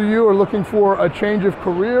those of you are looking for a change of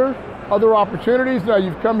career, other opportunities. Now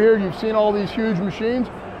you've come here, you've seen all these huge machines.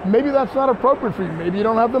 Maybe that's not appropriate for you. Maybe you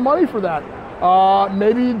don't have the money for that.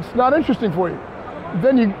 Maybe it's not interesting for you.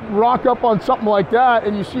 Then you rock up on something like that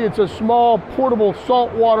and you see it's a small portable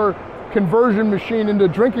saltwater conversion machine into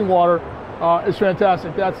drinking water. It's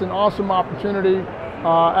fantastic. That's an awesome opportunity,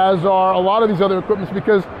 as are a lot of these other equipments,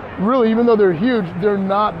 because really, even though they're huge, they're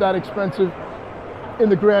not that expensive in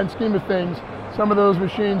the grand scheme of things. Some of those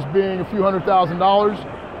machines being a few $100,000.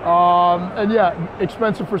 And yeah,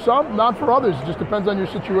 expensive for some, not for others. It just depends on your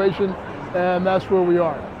situation, and that's where we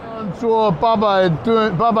are. 做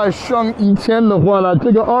800升1000的话呢，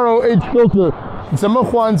这个 ROH filter 怎么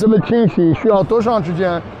换怎么清洗，需要多长时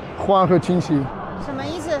间换和清洗？什么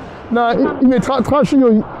意思？那因为它是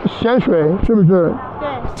有咸水，是不是？对。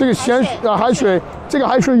这个海水，这个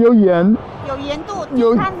海水有盐。有盐度，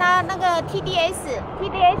就看它那个 TDS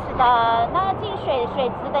的那个净水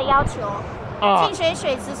值的要求。净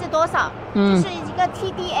水值是多少？就是一个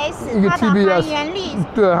TDS， 它的含盐率，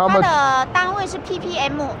对，它的单位是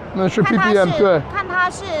ppm。那是 ppm， 对。看它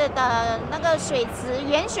是的那个水值，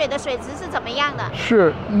原水的水值是怎么样的？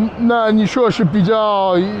是，那你说是比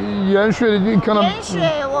较盐水的，可能。原水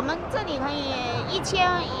我们这里可以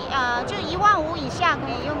就15000以下可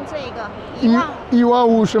以用这个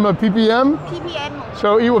15000什么 ppm？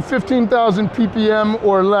 So 15,000 ppm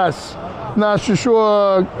or less。那是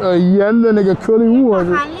说盐的那个颗粒物，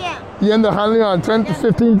盐的含量 10 to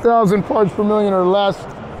 15,000 parts per million or less.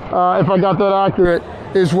 If I got that accurate,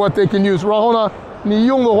 is what they can use. 然后呢，你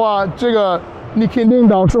用的话，这个你肯定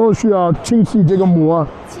到时候需要清洗这个膜。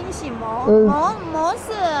清洗膜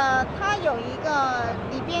是它有一个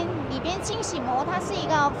里边清洗膜，它是一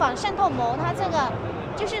个反渗透膜，它这个。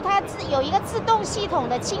就是它有一个自动系统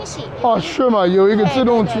的清洗。哦，是吗？有一个自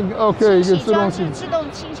动清 ，OK， 一个自动清自动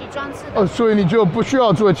清洗装置。哦，所以你就不需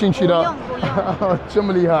要做清洗的。不用。这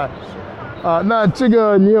么厉害。那这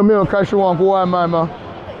个你有没有开始往国外卖吗？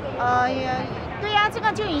对呀，这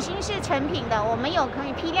个就已经是成品的，我们有可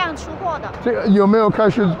以批量出货的。这个有没有开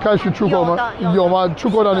始出口吗？有吗？出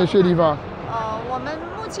口到哪些地方？我们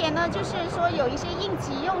目前呢，就是说有一些应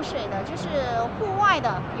急用水的，就是户外的，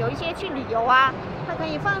有一些去旅游啊，它可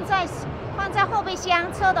以放在后备箱，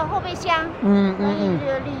车的后备箱，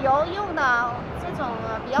旅游用的这种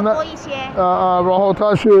比较多一些。然后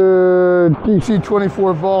它是 DC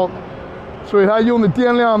 24 volt， 所以它用的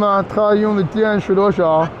电量呢？它用的电是多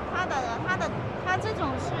少？它这种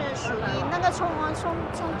是属于那个充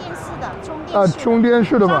电式的，充电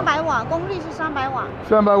式的嘛，300瓦，功率是300瓦。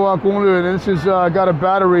300瓦功率 ，This is got a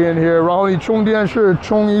battery in here。然后你充电式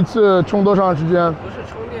充一次充多长时间？不是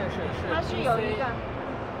充电式，它是有一个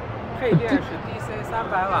配电是 DC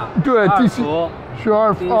 300瓦。对 ，DC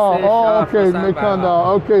 12伏。哦 ，OK， 没看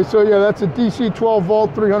到。OK，so yeah，that's a DC 12 volt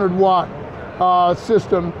 300 watt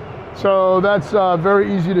system。So that's very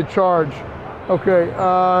easy to charge. OK，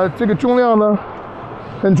 这个重量呢？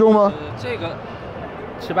很重吗？这个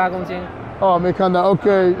18公斤。哦，没看到。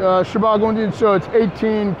OK，18公斤 ，so it's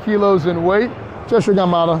 18 kilos in weight。这是干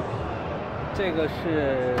嘛的？这个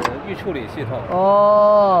是预处理系统。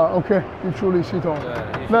哦 ，OK， 预处理系统。对。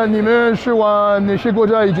那你们是往哪些国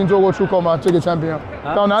家已经做过出口吗？这个产品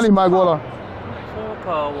到哪里卖过了？出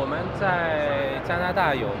口我们在加拿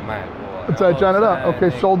大有卖过。在加拿大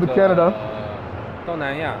 ，OK，sold to Canada。东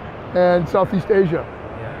南亚。And Southeast Asia.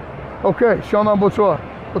 OK， 相当不错，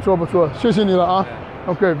谢谢你了啊。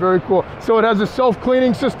OK， very cool. So it has a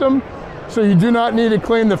self-cleaning system, so you do not need to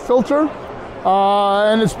clean the filter.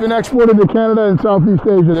 And it's been exported to Canada and Southeast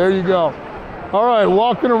Asia. There you go. All right,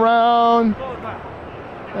 walking around,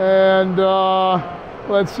 and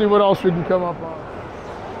let's see what else we can come up on.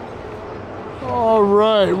 All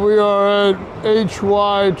right, we are at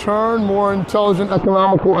HY turn, more intelligent,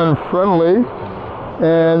 economical, and friendly.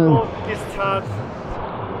 And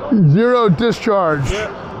zero discharge. Yeah.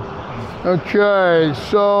 Okay,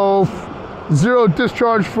 so Zero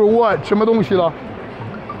discharge for what？ 什么东西了？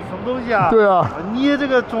什么东西啊？对啊。你这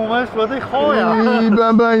个中文说的好呀。一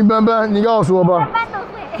般般，一般般，你告诉我吧。一般都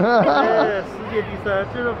会。世界第3，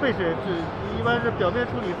这是废水，一般是表面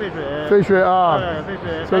处理废水。废水啊。废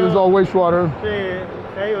水。这是叫 wastewater。对，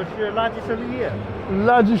还有是垃圾生绿液。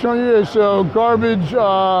垃圾生绿液 ，so garbage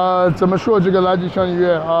怎么说这个垃圾生绿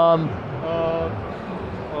液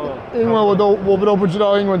英文我都不知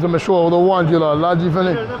道英文怎么说，我都忘记了。垃圾分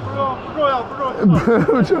类。不重要。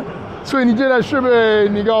不是，所以你这台设备，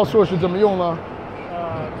你告诉我是怎么用呢？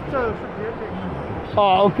这是别这个。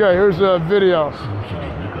OK，here's a video。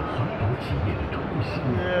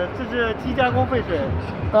这是机加工废水。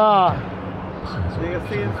啊。这个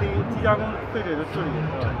CNC 机加工废水的处理。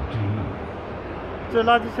这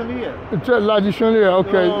垃圾生绿液。这垃圾生绿液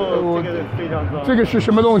 ，OK， 这个非常脏。这个是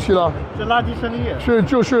什么东西了？这垃圾生绿液。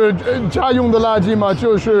就是家用的垃圾吗？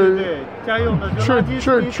就是对，家用的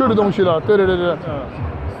吃的东西了。对。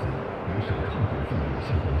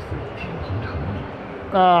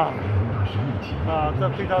这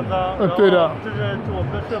非常脏。对的。这是我们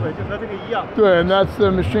的设备，就和这个一样。对 ，That's the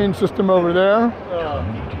machine system over there。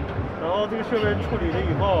然后这个设备处理了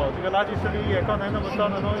以后，这个垃圾生绿液，刚才那么脏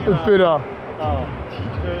的东西呢？对的。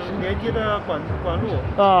连接的管路。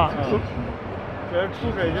这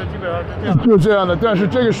出水就基本上是这样。就这样的，但是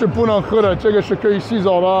这个是不能喝的，这个是可以洗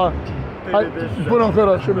澡的，对，不能喝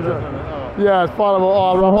的，是不是 ？Yeah，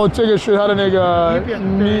 followable 然后这个是它的那个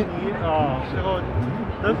泥最后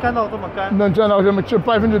能干到这么干。能干到什么？这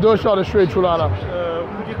%多少的水出来了？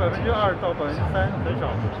估计2%到3%，很少。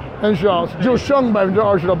很少，就剩20%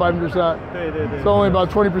到3%。对。It's only about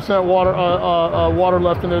 20% water water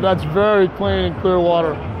left in there. That's very clean and clear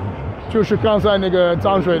water. 就是刚才那个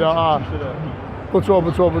脏水的啊。是的。不错。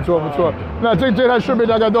那这台设备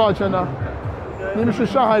大概多少钱呢？你们是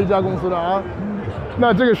上海一家公司的啊？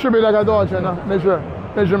那这个设备大概多少钱呢？没事。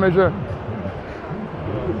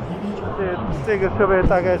这个设备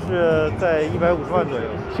大概是在150万左右。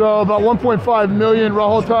So about 1.5 million， 然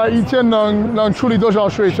后它一天能处理多少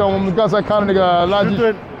水？像我们刚才看的那个垃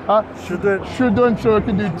圾。10吨，so it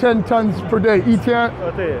can do 10 tons per day， 一天。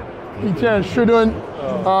对。一天10吨。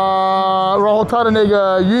然后它的那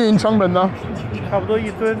个运营成本呢？差不多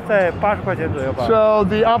1吨在80块钱左右吧。So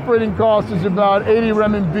the operating cost is about 80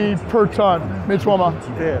 RMB per ton， 没错吗？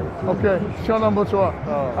对。OK， 相当不错。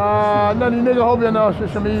那你那个后边呢是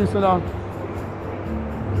什么意思呢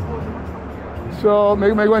？So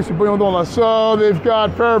没关系，不用动了。So they've got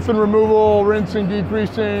paraffin removal, rinsing,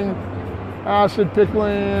 degreasing, acid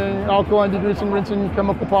pickling, alkaline degreasing, rinsing,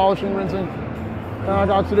 chemical polishing, rinsing,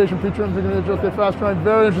 oxidation, pretreatment, okay, fast drying,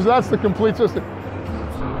 very interesting. That's the complete system.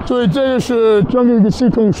 所以这个是整个一个系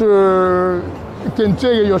统是跟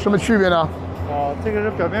这个有什么区别呢？这个是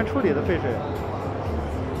表面处理的废水。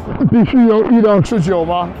必须有1到19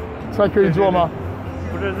吗？才可以做吗？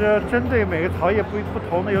不是，这针对每个行业不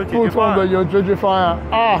同的有解决方案。不同的有解决方案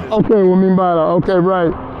OK， 我明白了。OK，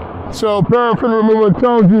 right. So paraffin removal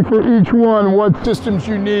tells you for each one what systems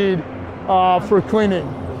you need for cleaning.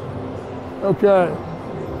 OK。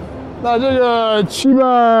那这个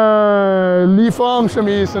700立方什么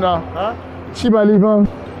意思呢？700立方。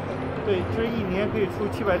对，这1年可以出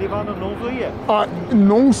700立方的浓缩液。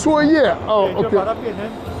浓缩液OK。就把它变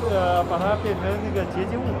成那个结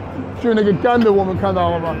晶物。就是那个干的，我们看到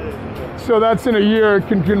了吗？So that's in a year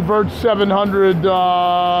can convert 700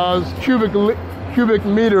 cubic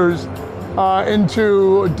meters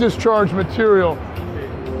into discharge material.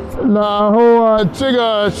 然后这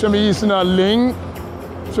个什么意思呢？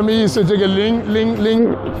什么意思？这个零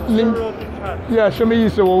 ，Yeah， 什么意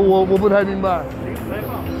思？我不太明白。零排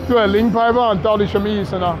放。对，零排放到底什么意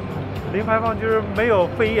思呢？零排放就是没有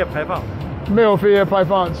废液排放。没有废液排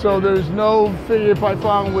放 ，so there's no 废液排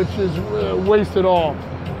放 which is waste at all.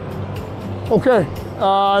 OK，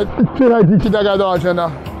 这台机器大概多少钱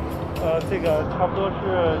呢？这个差不多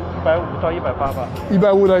是150到180吧。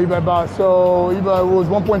150到180 ，so 150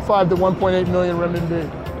 1.5 to 1.8 million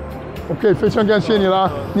renminbi。OK， 非常感谢你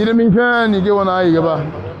了。你的名片你给我拿一个吧。